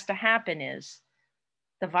thing that has to happen is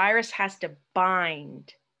the virus has to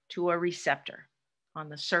bind to a receptor on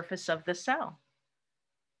the surface of the cell.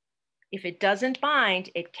 If it doesn't bind,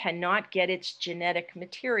 it cannot get its genetic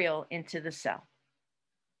material into the cell.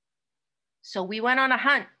 So we went on a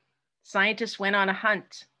hunt. Scientists went on a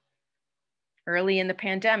hunt early in the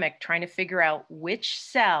pandemic, trying to figure out which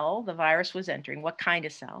cell the virus was entering, what kind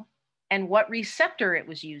of cell, and what receptor it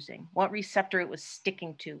was using, what receptor it was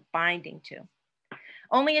sticking to, binding to.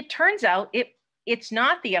 Only it turns out it's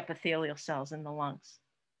not the epithelial cells in the lungs.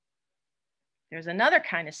 There's another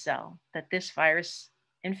kind of cell that this virus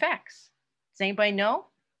infects. Does anybody know?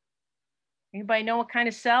 Anybody know what kind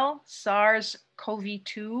of cell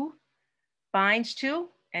SARS-CoV-2 binds to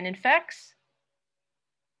and infects?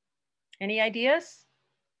 Any ideas?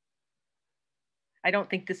 I don't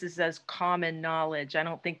think this is as common knowledge. I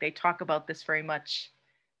don't think they talk about this very much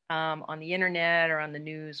on the internet or on the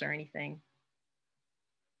news or anything.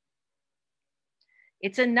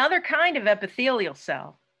 It's another kind of epithelial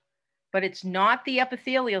cell, but it's not the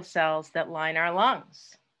epithelial cells that line our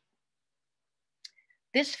lungs.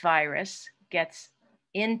 This virus gets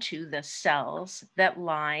into the cells that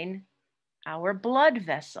line our blood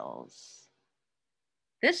vessels.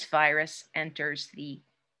 This virus enters the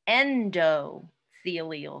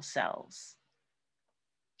endothelial cells.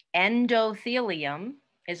 Endothelium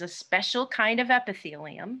is a special kind of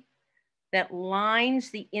epithelium that lines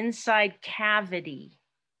the inside cavity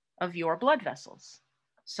of your blood vessels.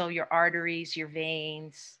 So your arteries, your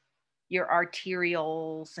veins, your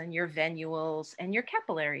arterioles and your venules and your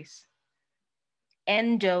capillaries.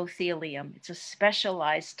 Endothelium, it's a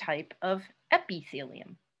specialized type of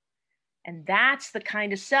epithelium. And that's the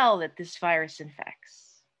kind of cell that this virus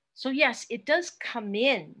infects. So yes, it does come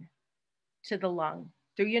in to the lung,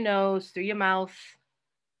 through your nose, through your mouth,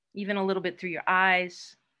 even a little bit through your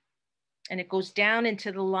eyes, and it goes down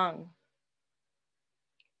into the lung.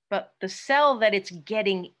 But the cell that it's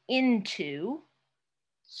getting into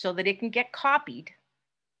so that it can get copied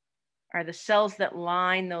are the cells that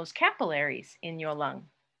line those capillaries in your lung.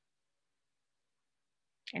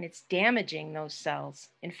 And it's damaging those cells.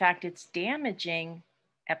 In fact, it's damaging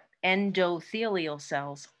endothelial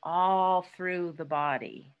cells all through the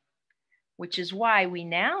body, which is why we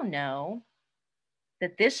now know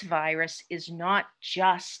that this virus is not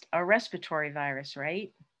just a respiratory virus,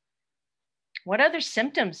 right? What other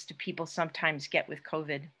symptoms do people sometimes get with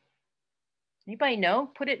COVID? Anybody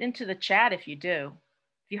know? Put it into the chat if you do.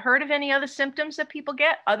 Have you heard of any other symptoms that people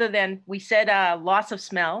get other than, we said, loss of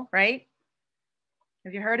smell, right?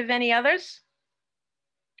 Have you heard of any others?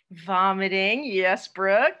 Vomiting, yes,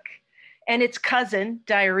 Brooke. And its cousin,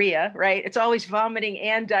 diarrhea, right? It's always vomiting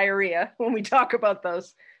and diarrhea when we talk about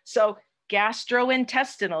those. So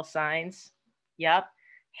gastrointestinal signs, yep.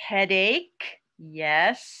 Headache,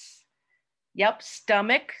 yes. Yep,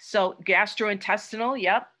 stomach, so gastrointestinal,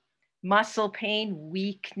 yep. Muscle pain,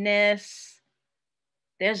 weakness.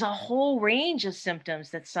 There's a whole range of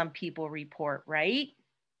symptoms that some people report, right?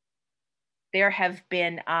 There have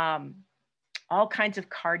been all kinds of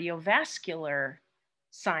cardiovascular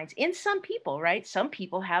signs in some people, right? Some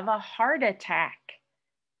people have a heart attack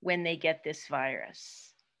when they get this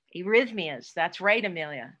virus. Arrhythmias, that's right,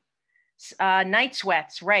 Amelia. Night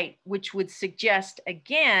sweats, right, which would suggest,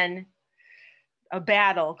 again, a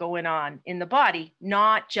battle going on in the body,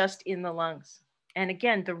 not just in the lungs. And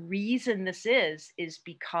again, the reason this is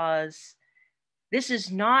because this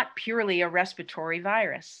is not purely a respiratory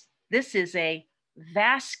virus. This is a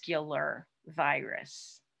vascular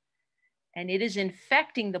virus. And it is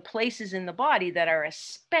infecting the places in the body that are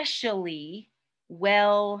especially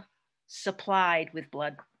well supplied with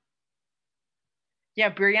blood.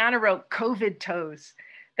 Yeah, Brianna wrote COVID toes.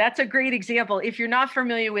 That's a great example. If you're not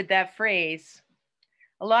familiar with that phrase,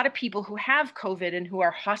 a lot of people who have COVID and who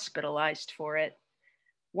are hospitalized for it,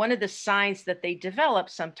 one of the signs that they develop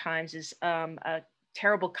sometimes is a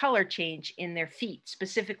terrible color change in their feet,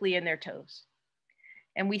 specifically in their toes.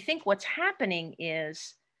 And we think what's happening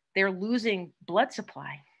is they're losing blood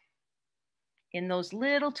supply in those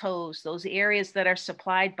little toes, those areas that are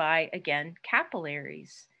supplied by, again,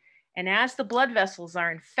 capillaries. And as the blood vessels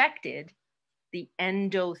are infected, the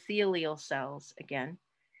endothelial cells, again,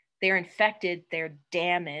 they're infected, they're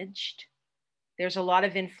damaged. There's a lot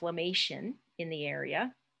of inflammation in the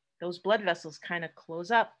area. Those blood vessels kind of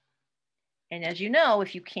close up. And as you know,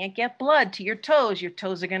 if you can't get blood to your toes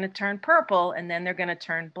are going to turn purple, and then they're going to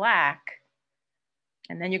turn black,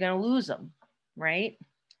 and then you're going to lose them, right?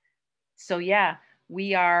 So yeah,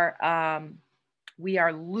 we are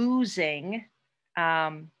losing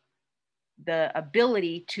the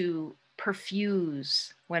ability to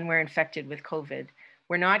perfuse when we're infected with COVID.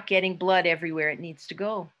 We're not getting blood everywhere it needs to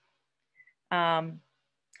go.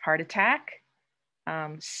 Heart attack,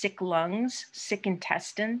 sick lungs, sick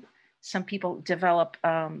intestine. Some people develop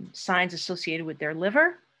signs associated with their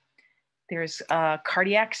liver. There's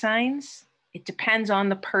cardiac signs. It depends on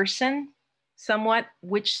the person somewhat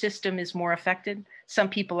which system is more affected. Some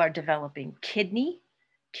people are developing kidney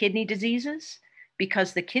diseases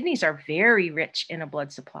because the kidneys are very rich in a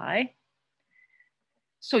blood supply.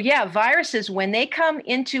 So yeah, viruses, when they come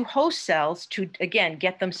into host cells to, again,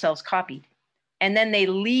 get themselves copied, and then they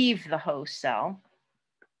leave the host cell,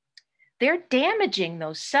 they're damaging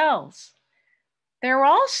those cells. They're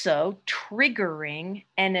also triggering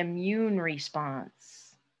an immune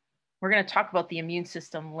response. We're going to talk about the immune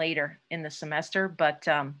system later in the semester, but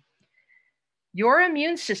your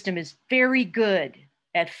immune system is very good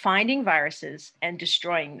at finding viruses and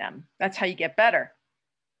destroying them. That's how you get better.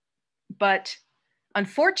 But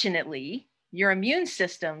unfortunately, your immune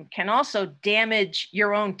system can also damage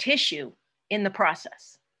your own tissue in the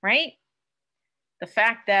process, right? The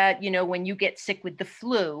fact that, when you get sick with the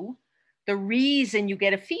flu, the reason you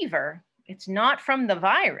get a fever, it's not from the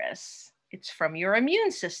virus, it's from your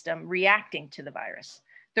immune system reacting to the virus.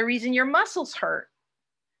 The reason your muscles hurt,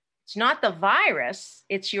 it's not the virus,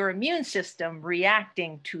 it's your immune system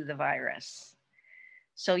reacting to the virus.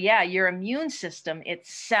 So yeah, your immune system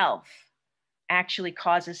itself actually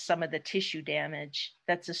causes some of the tissue damage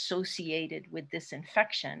that's associated with this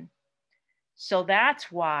infection. So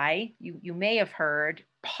that's why you may have heard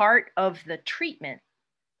part of the treatment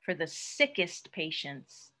for the sickest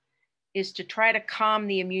patients is to try to calm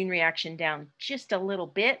the immune reaction down just a little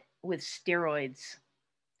bit with steroids.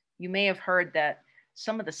 You may have heard that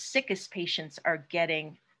some of the sickest patients are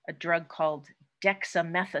getting a drug called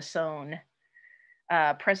dexamethasone.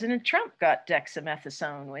 President Trump got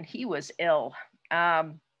dexamethasone when he was ill.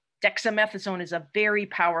 Dexamethasone is a very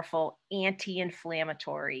powerful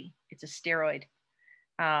anti-inflammatory. It's a steroid.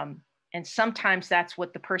 And sometimes that's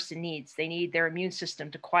what the person needs. They need their immune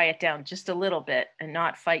system to quiet down just a little bit and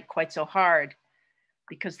not fight quite so hard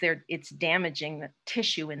because it's damaging the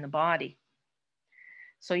tissue in the body.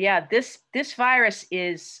 So yeah, this virus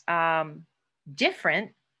is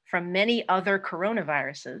different from many other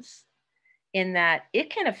coronaviruses in that it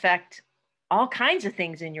can affect all kinds of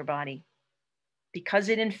things in your body because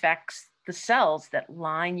it infects the cells that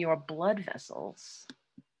line your blood vessels.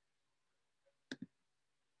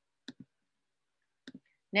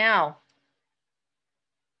 Now,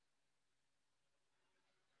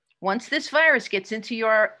 once this virus gets into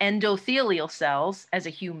your endothelial cells as a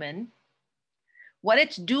human, what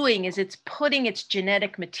it's doing is it's putting its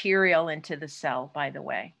genetic material into the cell, by the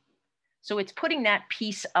way. So it's putting that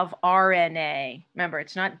piece of RNA. Remember,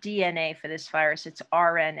 it's not DNA for this virus, it's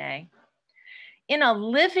RNA. In a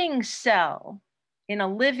living cell,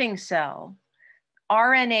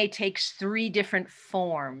 RNA takes 3 different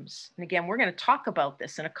forms. And again, we're going to talk about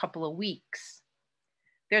this in a couple of weeks.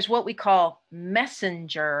 There's what we call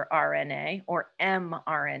messenger RNA or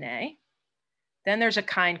mRNA. Then there's a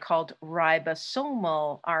kind called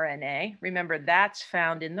ribosomal RNA. Remember, that's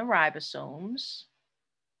found in the ribosomes.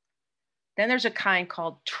 Then there's a kind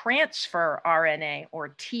called transfer RNA or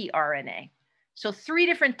tRNA. So 3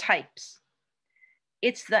 different types.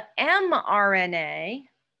 It's the mRNA,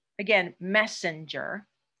 again, messenger,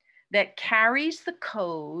 that carries the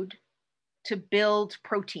code to build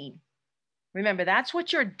protein. Remember, that's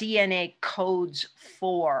what your DNA codes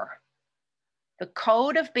for. The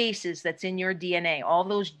code of bases that's in your DNA, all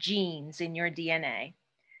those genes in your DNA,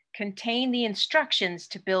 contain the instructions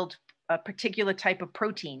to build a particular type of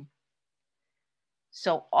protein.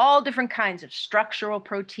 So all different kinds of structural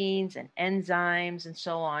proteins and enzymes and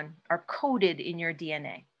so on are coded in your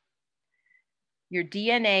DNA. Your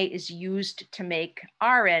DNA is used to make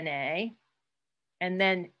RNA, and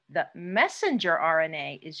then the messenger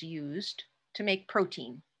RNA is used to make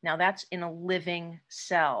protein. Now that's in a living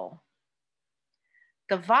cell.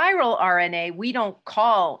 The viral RNA, we don't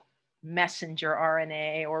call messenger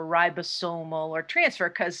RNA or ribosomal or transfer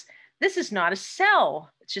because this is not a cell,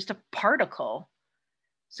 it's just a particle.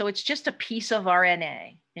 So it's just a piece of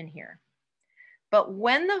RNA in here. But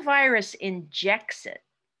when the virus injects it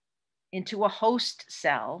into a host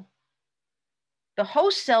cell, the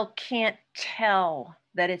host cell can't tell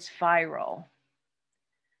that it's viral.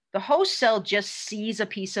 The host cell just sees a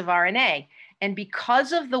piece of RNA. And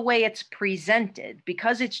because of the way it's presented,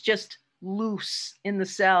 because it's just loose in the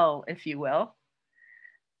cell, if you will,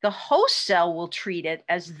 the host cell will treat it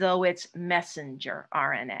as though it's messenger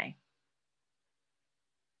RNA.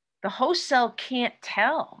 The host cell can't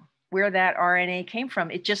tell where that RNA came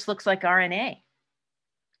from. It just looks like RNA.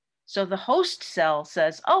 So the host cell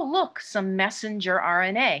says, oh, look, some messenger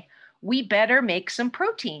RNA. We better make some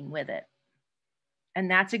protein with it. And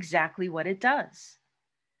that's exactly what it does.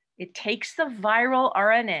 It takes the viral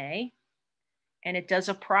RNA and it does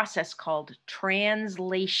a process called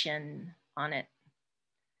translation on it.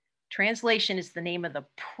 Translation is the name of the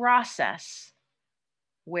process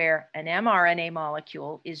where an mRNA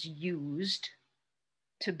molecule is used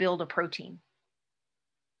to build a protein.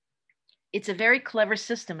 It's a very clever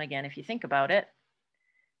system, again, if you think about it,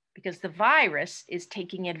 because the virus is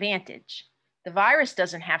taking advantage. The virus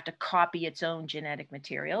doesn't have to copy its own genetic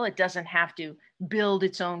material. It doesn't have to build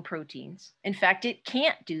its own proteins. In fact, it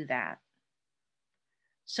can't do that.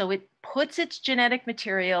 So it puts its genetic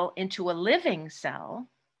material into a living cell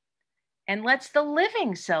and lets the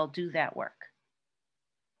living cell do that work.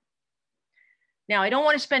 Now, I don't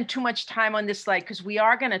want to spend too much time on this slide because we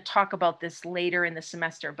are going to talk about this later in the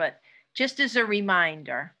semester, but just as a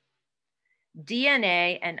reminder,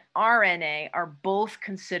 DNA and RNA are both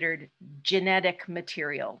considered genetic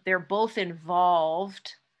material. They're both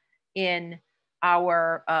involved in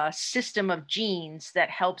our system of genes that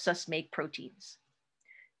helps us make proteins.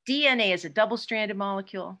 DNA is a double-stranded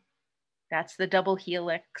molecule. That's the double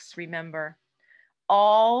helix, remember.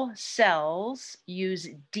 All cells use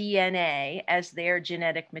DNA as their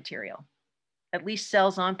genetic material, at least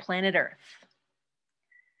cells on planet Earth.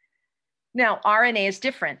 Now, RNA is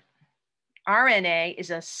different. RNA is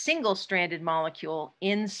a single-stranded molecule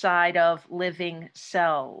inside of living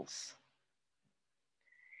cells.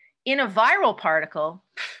 In a viral particle,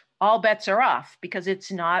 all bets are off because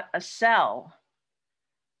it's not a cell.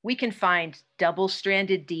 We can find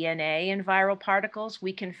double-stranded DNA in viral particles.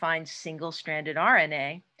 We can find single-stranded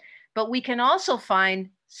RNA, but we can also find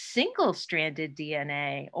single-stranded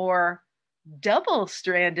DNA or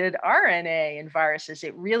double-stranded RNA in viruses.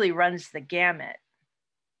 It really runs the gamut.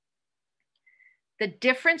 The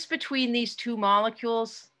difference between these two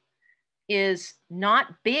molecules is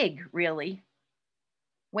not big, really.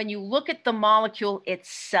 When you look at the molecule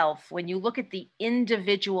itself, when you look at the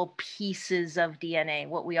individual pieces of DNA,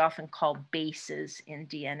 what we often call bases in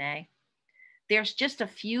DNA, there's just a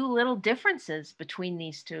few little differences between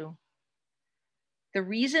these two. The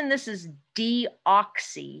reason this is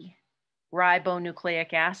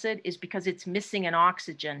deoxyribonucleic acid is because it's missing an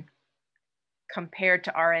oxygen compared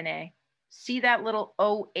to RNA. See that little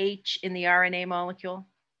OH in the RNA molecule?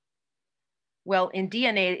 Well, in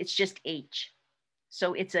DNA, it's just H.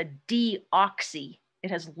 So it's a deoxy.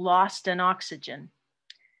 It has lost an oxygen.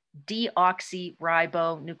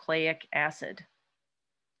 Deoxyribonucleic acid.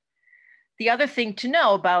 The other thing to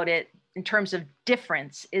know about it in terms of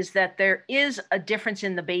difference is that there is a difference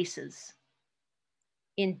in the bases.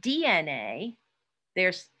 In DNA,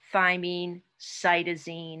 there's thymine,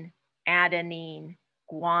 cytosine, adenine,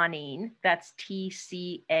 guanine. That's T,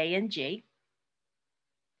 C, A, and G.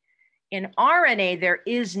 In RNA, there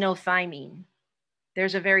is no thymine.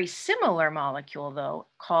 There's a very similar molecule, though,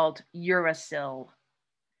 called uracil.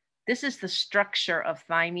 This is the structure of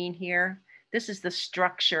thymine here. This is the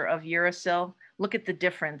structure of uracil. Look at the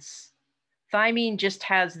difference. Thymine just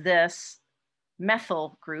has this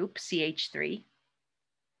methyl group, CH3.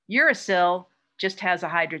 Uracil just has a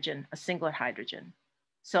hydrogen, a singlet hydrogen.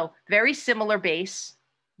 So very similar base,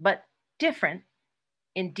 but different.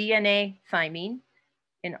 In DNA, thymine.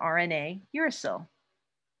 In RNA, uracil.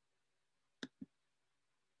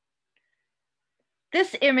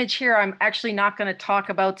 This image here, I'm actually not going to talk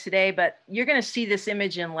about today, but you're going to see this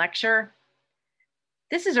image in lecture.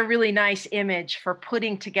 This is a really nice image for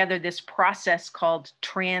putting together this process called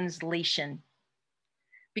translation.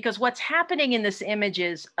 Because what's happening in this image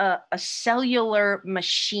is a cellular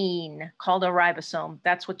machine called a ribosome,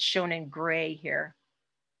 that's what's shown in gray here,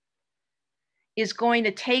 is going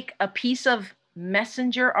to take a piece of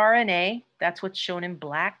messenger RNA, that's what's shown in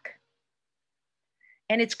black,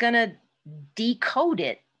 and it's going to decode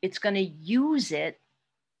it. It's going to use it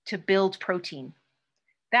to build protein.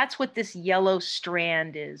 That's what this yellow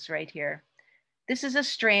strand is right here. This is a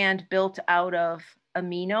strand built out of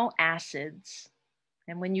amino acids.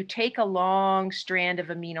 And when you take a long strand of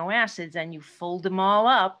amino acids and you fold them all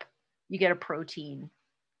up, you get a protein.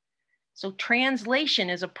 So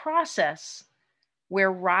translation is a process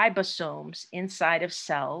where ribosomes inside of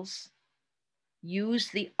cells use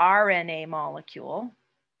the RNA molecule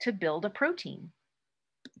to build a protein.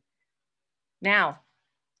 Now,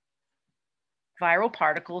 viral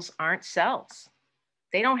particles aren't cells.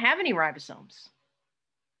 They don't have any ribosomes.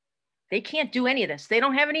 They can't do any of this. They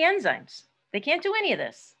don't have any enzymes. They can't do any of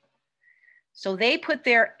this. So they put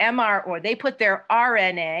their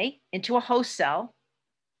RNA into a host cell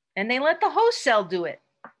and they let the host cell do it.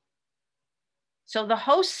 So the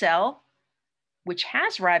host cell, which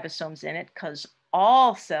has ribosomes in it, because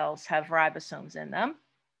all cells have ribosomes in them,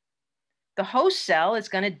 the host cell is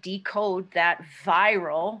going to decode that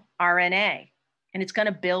viral RNA and it's going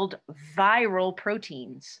to build viral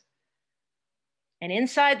proteins. And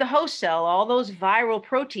inside the host cell, all those viral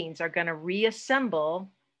proteins are going to reassemble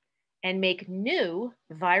and make new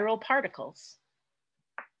viral particles.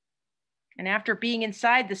 And after being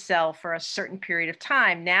inside the cell for a certain period of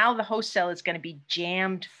time, now the host cell is going to be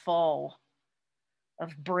jammed full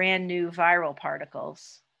of brand new viral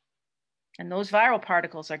particles. And those viral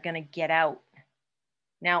particles are going to get out.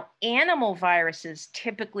 Now, animal viruses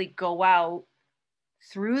typically go out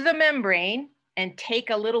through the membrane and take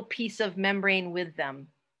a little piece of membrane with them.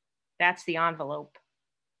 That's the envelope.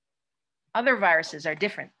 Other viruses are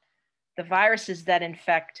different. The viruses that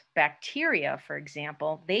infect bacteria, for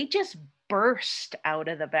example, they just burst out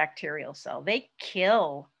of the bacterial cell. They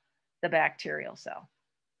kill the bacterial cell.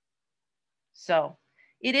 So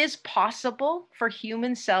it is possible for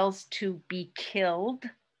human cells to be killed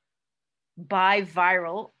by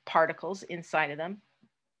viral particles inside of them,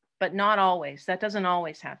 but not always. That doesn't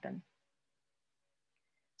always happen.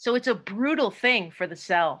 So it's a brutal thing for the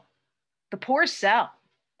cell. The poor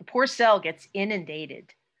cell gets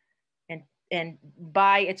inundated. And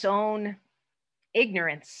by its own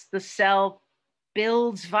ignorance, the cell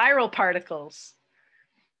builds viral particles.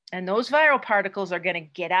 And those viral particles are going to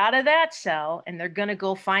get out of that cell and they're going to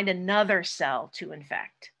go find another cell to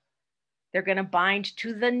infect. They're going to bind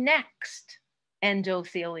to the next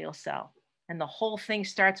endothelial cell. And the whole thing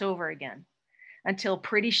starts over again until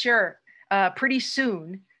pretty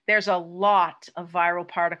soon, there's a lot of viral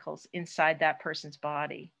particles inside that person's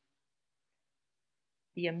body.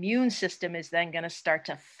 The immune system is then going to start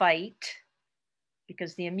to fight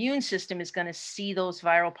because the immune system is going to see those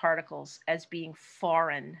viral particles as being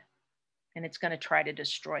foreign and it's going to try to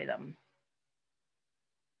destroy them.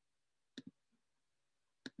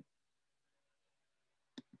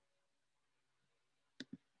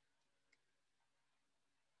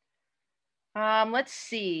 Let's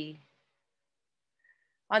see.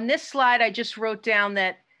 On this slide, I just wrote down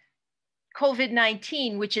that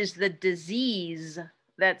COVID-19, which is the disease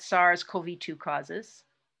that SARS-CoV-2 causes.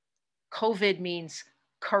 COVID means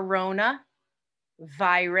corona,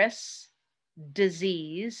 virus,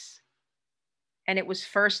 disease, and it was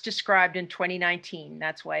first described in 2019.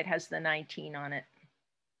 That's why it has the 19 on it.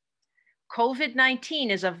 COVID-19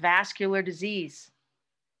 is a vascular disease.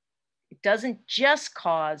 It doesn't just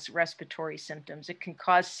cause respiratory symptoms. It can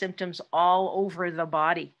cause symptoms all over the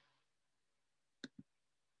body.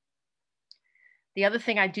 The other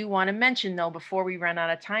thing I do want to mention, though, before we run out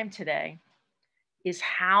of time today, is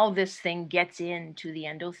how this thing gets into the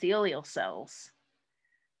endothelial cells.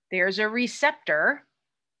 There's a receptor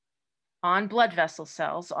on blood vessel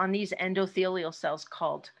cells, on these endothelial cells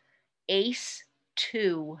called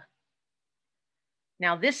ACE2.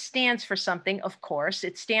 Now, this stands for something, of course.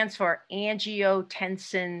 It stands for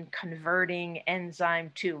angiotensin converting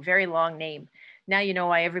enzyme 2, very long name. Now you know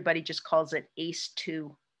why everybody just calls it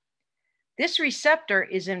ACE2. This receptor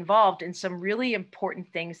is involved in some really important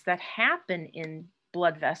things that happen in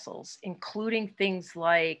blood vessels, including things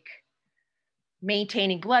like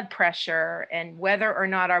maintaining blood pressure and whether or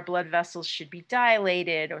not our blood vessels should be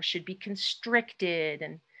dilated or should be constricted.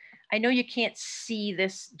 And I know you can't see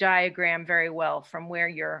this diagram very well from where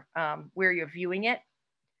you're viewing it,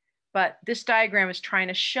 but this diagram is trying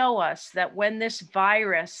to show us that when this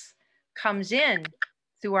virus comes in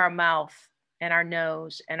through our mouth and our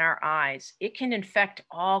nose and our eyes, it can infect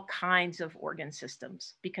all kinds of organ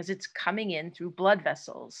systems because it's coming in through blood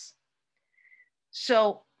vessels.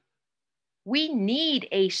 So we need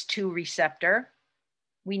ACE2 receptor.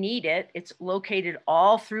 We need it. It's located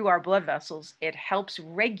all through our blood vessels. It helps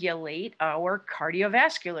regulate our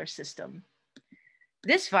cardiovascular system.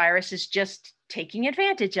 This virus is just taking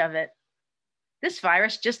advantage of it. This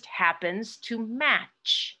virus just happens to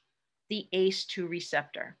match the ACE2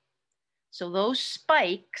 receptor. So those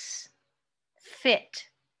spikes fit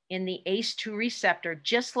in the ACE2 receptor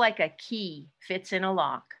just like a key fits in a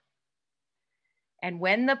lock. And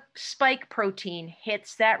when the spike protein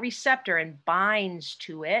hits that receptor and binds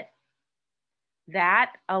to it,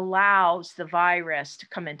 that allows the virus to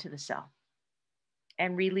come into the cell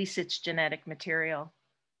and release its genetic material.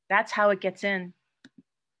 That's how it gets in.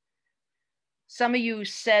 Some of you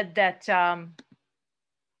said that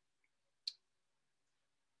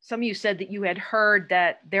you had heard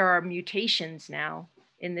that there are mutations now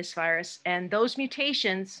in this virus, and those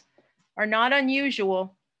mutations are not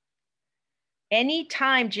unusual.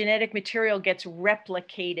 Anytime genetic material gets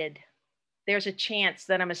replicated, there's a chance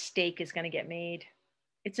that a mistake is going to get made.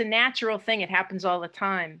 It's a natural thing. It happens all the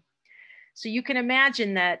time. So you can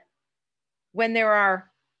imagine that when there are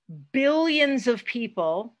billions of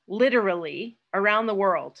people, literally, around the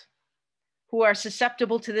world who are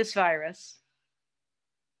susceptible to this virus,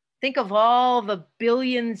 think of all the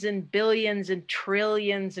billions and billions and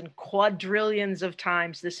trillions and quadrillions of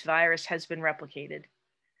times this virus has been replicated.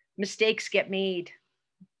 Mistakes get made.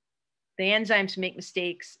 The enzymes make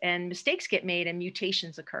mistakes, and mistakes get made and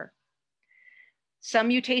mutations occur. Some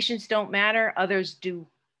mutations don't matter, others do.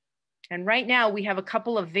 And right now we have a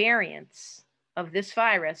couple of variants of this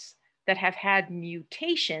virus that have had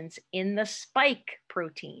mutations in the spike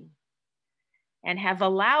protein and have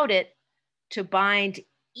allowed it to bind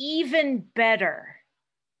even better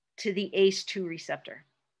to the ACE2 receptor.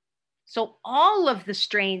 So all of the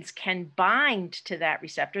strains can bind to that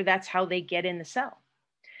receptor. That's how they get in the cell.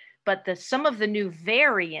 But some of the new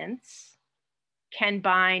variants can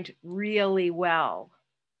bind really well.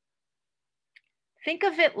 Think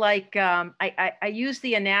of it like, I use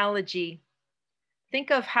the analogy,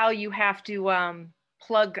 think of how you have to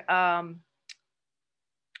plug a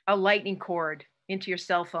lightning cord into your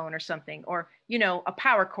cell phone or something, or a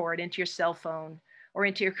power cord into your cell phone or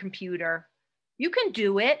into your computer. You can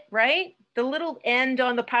do it, right? The little end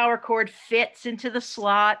on the power cord fits into the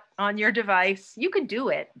slot on your device. You can do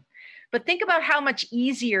it. But think about how much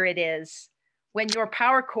easier it is when your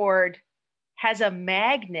power cord has a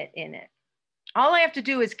magnet in it. All I have to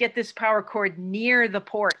do is get this power cord near the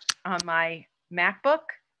port on my MacBook,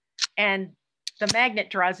 and the magnet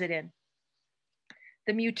draws it in.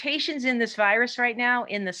 The mutations in this virus right now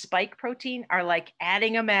in the spike protein are like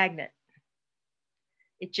adding a magnet.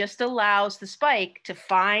 It just allows the spike to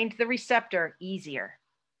find the receptor easier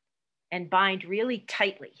and bind really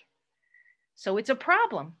tightly. So it's a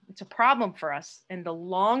problem. It's a problem for us. And the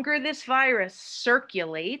longer this virus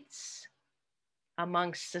circulates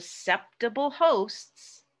among susceptible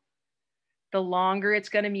hosts, the longer it's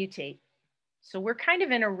going to mutate. So we're kind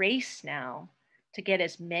of in a race now to get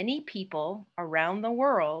as many people around the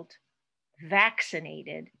world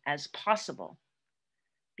vaccinated as possible.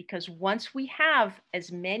 Because once we have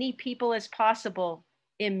as many people as possible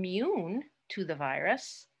immune to the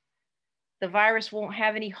virus won't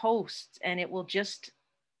have any hosts and it will just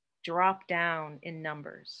drop down in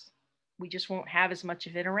numbers. We just won't have as much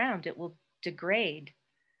of it around. It will degrade.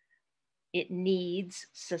 It needs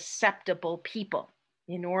susceptible people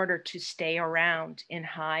in order to stay around in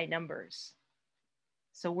high numbers.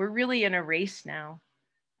 So we're really in a race now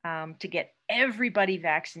to get everybody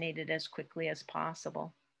vaccinated as quickly as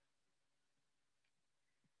possible.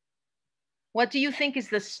 What do you think is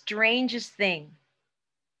the strangest thing?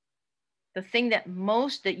 The thing that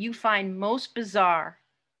you find most bizarre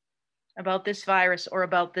about this virus or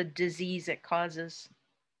about the disease it causes?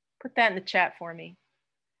 Put that in the chat for me.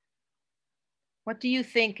 What do you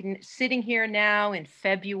think, sitting here now in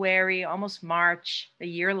February, almost March, a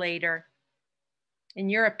year later, in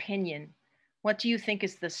your opinion, what do you think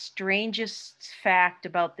is the strangest fact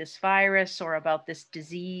about this virus or about this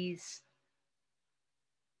disease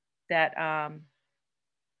that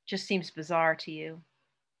just seems bizarre to you?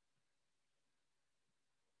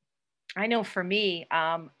 I know for me,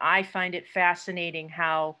 I find it fascinating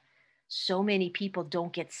how so many people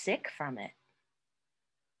don't get sick from it.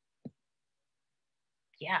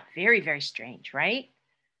 Yeah, very, very strange, right?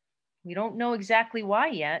 We don't know exactly why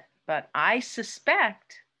yet, but I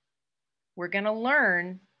suspect we're going to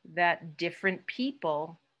learn that different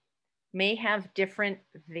people may have different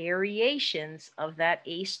variations of that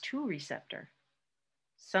ACE2 receptor.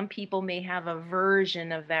 Some people may have a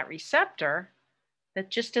version of that receptor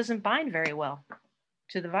that just doesn't bind very well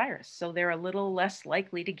to the virus, so they're a little less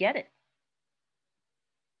likely to get it.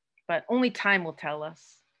 But only time will tell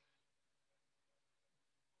us.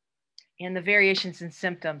 And the variations in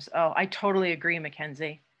symptoms, oh, I totally agree,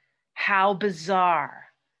 Mackenzie. How bizarre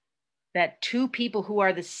that two people who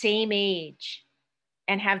are the same age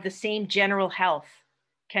and have the same general health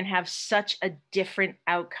can have such a different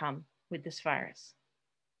outcome with this virus.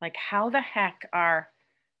 Like, how the heck are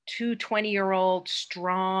two 20-year-old,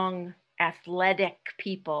 strong, athletic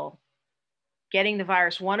people getting the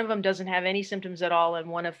virus? One of them doesn't have any symptoms at all, and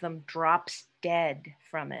one of them drops dead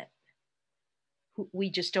from it. We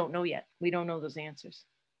just don't know yet. We don't know those answers.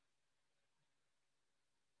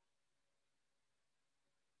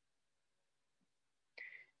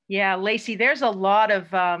 Yeah, Lacey, there's a lot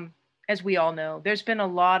of, as we all know, there's been a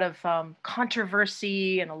lot of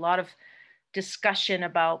controversy and a lot of discussion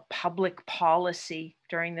about public policy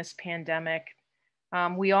during this pandemic.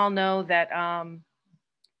 We all know that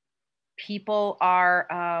people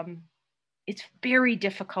are, it's very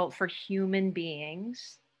difficult for human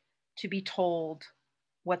beings to be told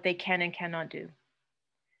what they can and cannot do.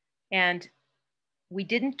 And we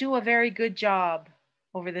didn't do a very good job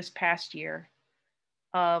over this past year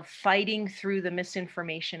of fighting through the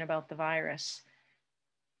misinformation about the virus.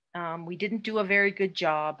 We didn't do a very good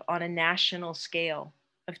job on a national scale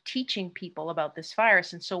of teaching people about this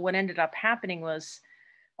virus. And so what ended up happening was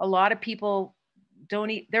a lot of people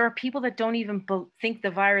there are people that don't even think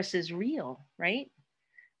the virus is real, right?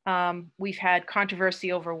 We've had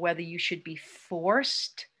controversy over whether you should be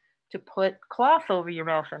forced to put cloth over your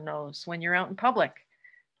mouth and nose when you're out in public.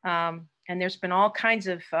 And there's been all kinds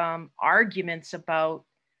of arguments about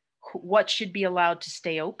what should be allowed to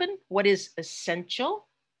stay open, what is essential,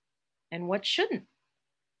 and what shouldn't.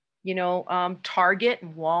 You know, Target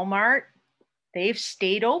and Walmart, they've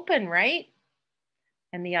stayed open, right?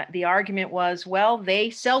 And the argument was, well, they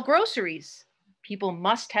sell groceries. People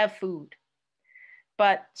must have food.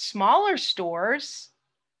 But smaller stores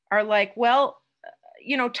are like, well,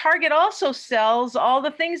 you know, Target also sells all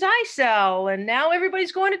the things I sell, and now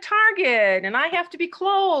everybody's going to Target, and I have to be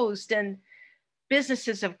closed, and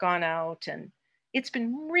businesses have gone out, and it's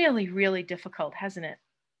been really, really difficult, hasn't it?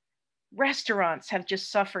 Restaurants have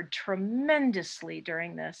just suffered tremendously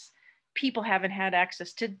during this. People haven't had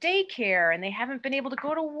access to daycare, and they haven't been able to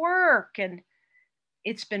go to work, and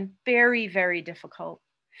it's been very, very difficult,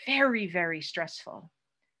 very, very stressful.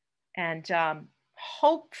 And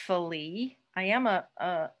hopefully, I am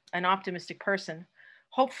an optimistic person.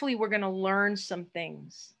 Hopefully, we're going to learn some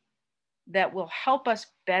things that will help us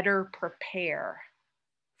better prepare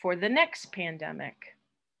for the next pandemic.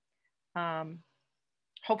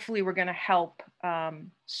 Hopefully, we're going to help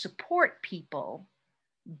support people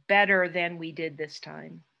better than we did this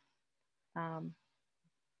time.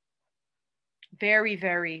 Very,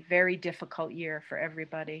 very, very difficult year for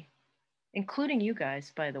everybody, including you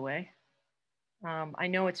guys, by the way. I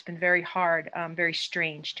know it's been very hard, very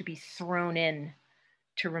strange to be thrown in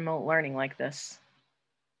to remote learning like this.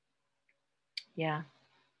 Yeah.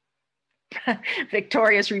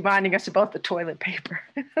 Victoria's reminding us about the toilet paper.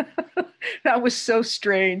 That was so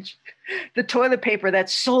strange. The toilet paper that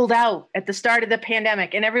sold out at the start of the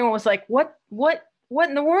pandemic, and everyone was like, what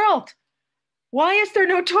in the world? Why is there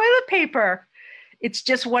no toilet paper? It's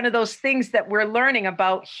just one of those things that we're learning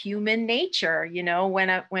about human nature. You know,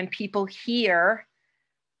 when people hear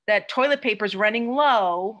that toilet paper is running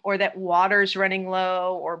low, or that water's running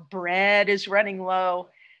low, or bread is running low,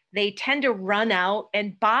 they tend to run out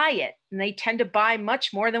and buy it. And they tend to buy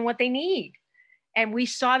much more than what they need. And we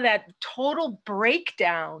saw that total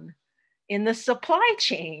breakdown in the supply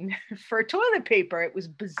chain for toilet paper. It was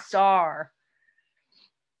bizarre.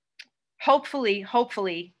 Hopefully,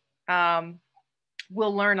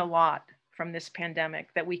 we'll learn a lot from this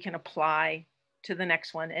pandemic that we can apply to the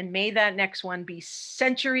next one. And may that next one be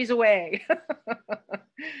centuries away.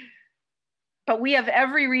 But we have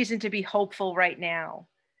every reason to be hopeful right now,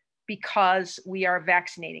 because we are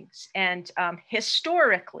vaccinating. And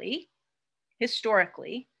historically,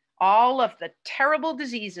 all of the terrible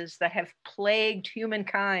diseases that have plagued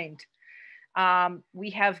humankind,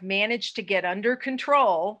 we have managed to get under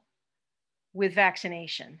control with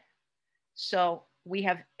vaccination. So we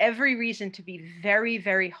have every reason to be very,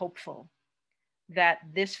 very hopeful that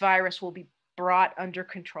this virus will be brought under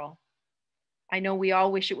control. I know we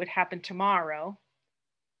all wish it would happen tomorrow,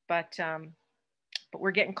 but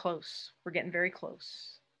we're getting close. We're getting very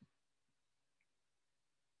close.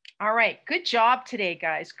 All right, good job today,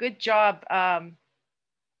 guys. Good job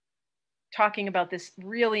talking about this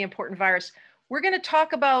really important virus. We're going to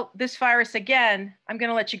talk about this virus again. I'm going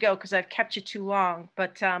to let you go because I've kept you too long,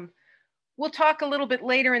 but we'll talk a little bit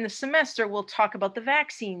later in the semester. We'll talk about the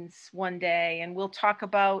vaccines one day, and we'll talk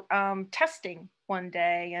about testing one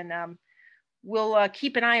day, and we'll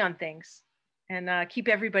keep an eye on things and keep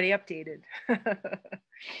everybody updated.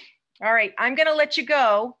 All right, I'm going to let you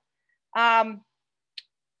go.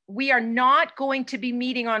 We are not going to be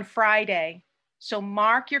meeting on Friday, so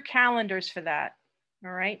mark your calendars for that.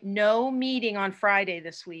 All right, no meeting on Friday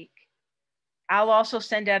this week. I'll also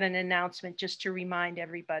send out an announcement just to remind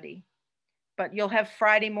everybody, but you'll have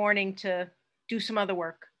Friday morning to do some other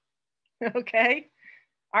work. Okay?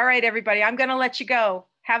 All right, everybody, I'm going to let you go.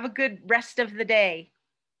 Have a good rest of the day.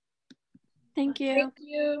 Thank you. Thank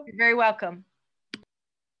you. You're very welcome.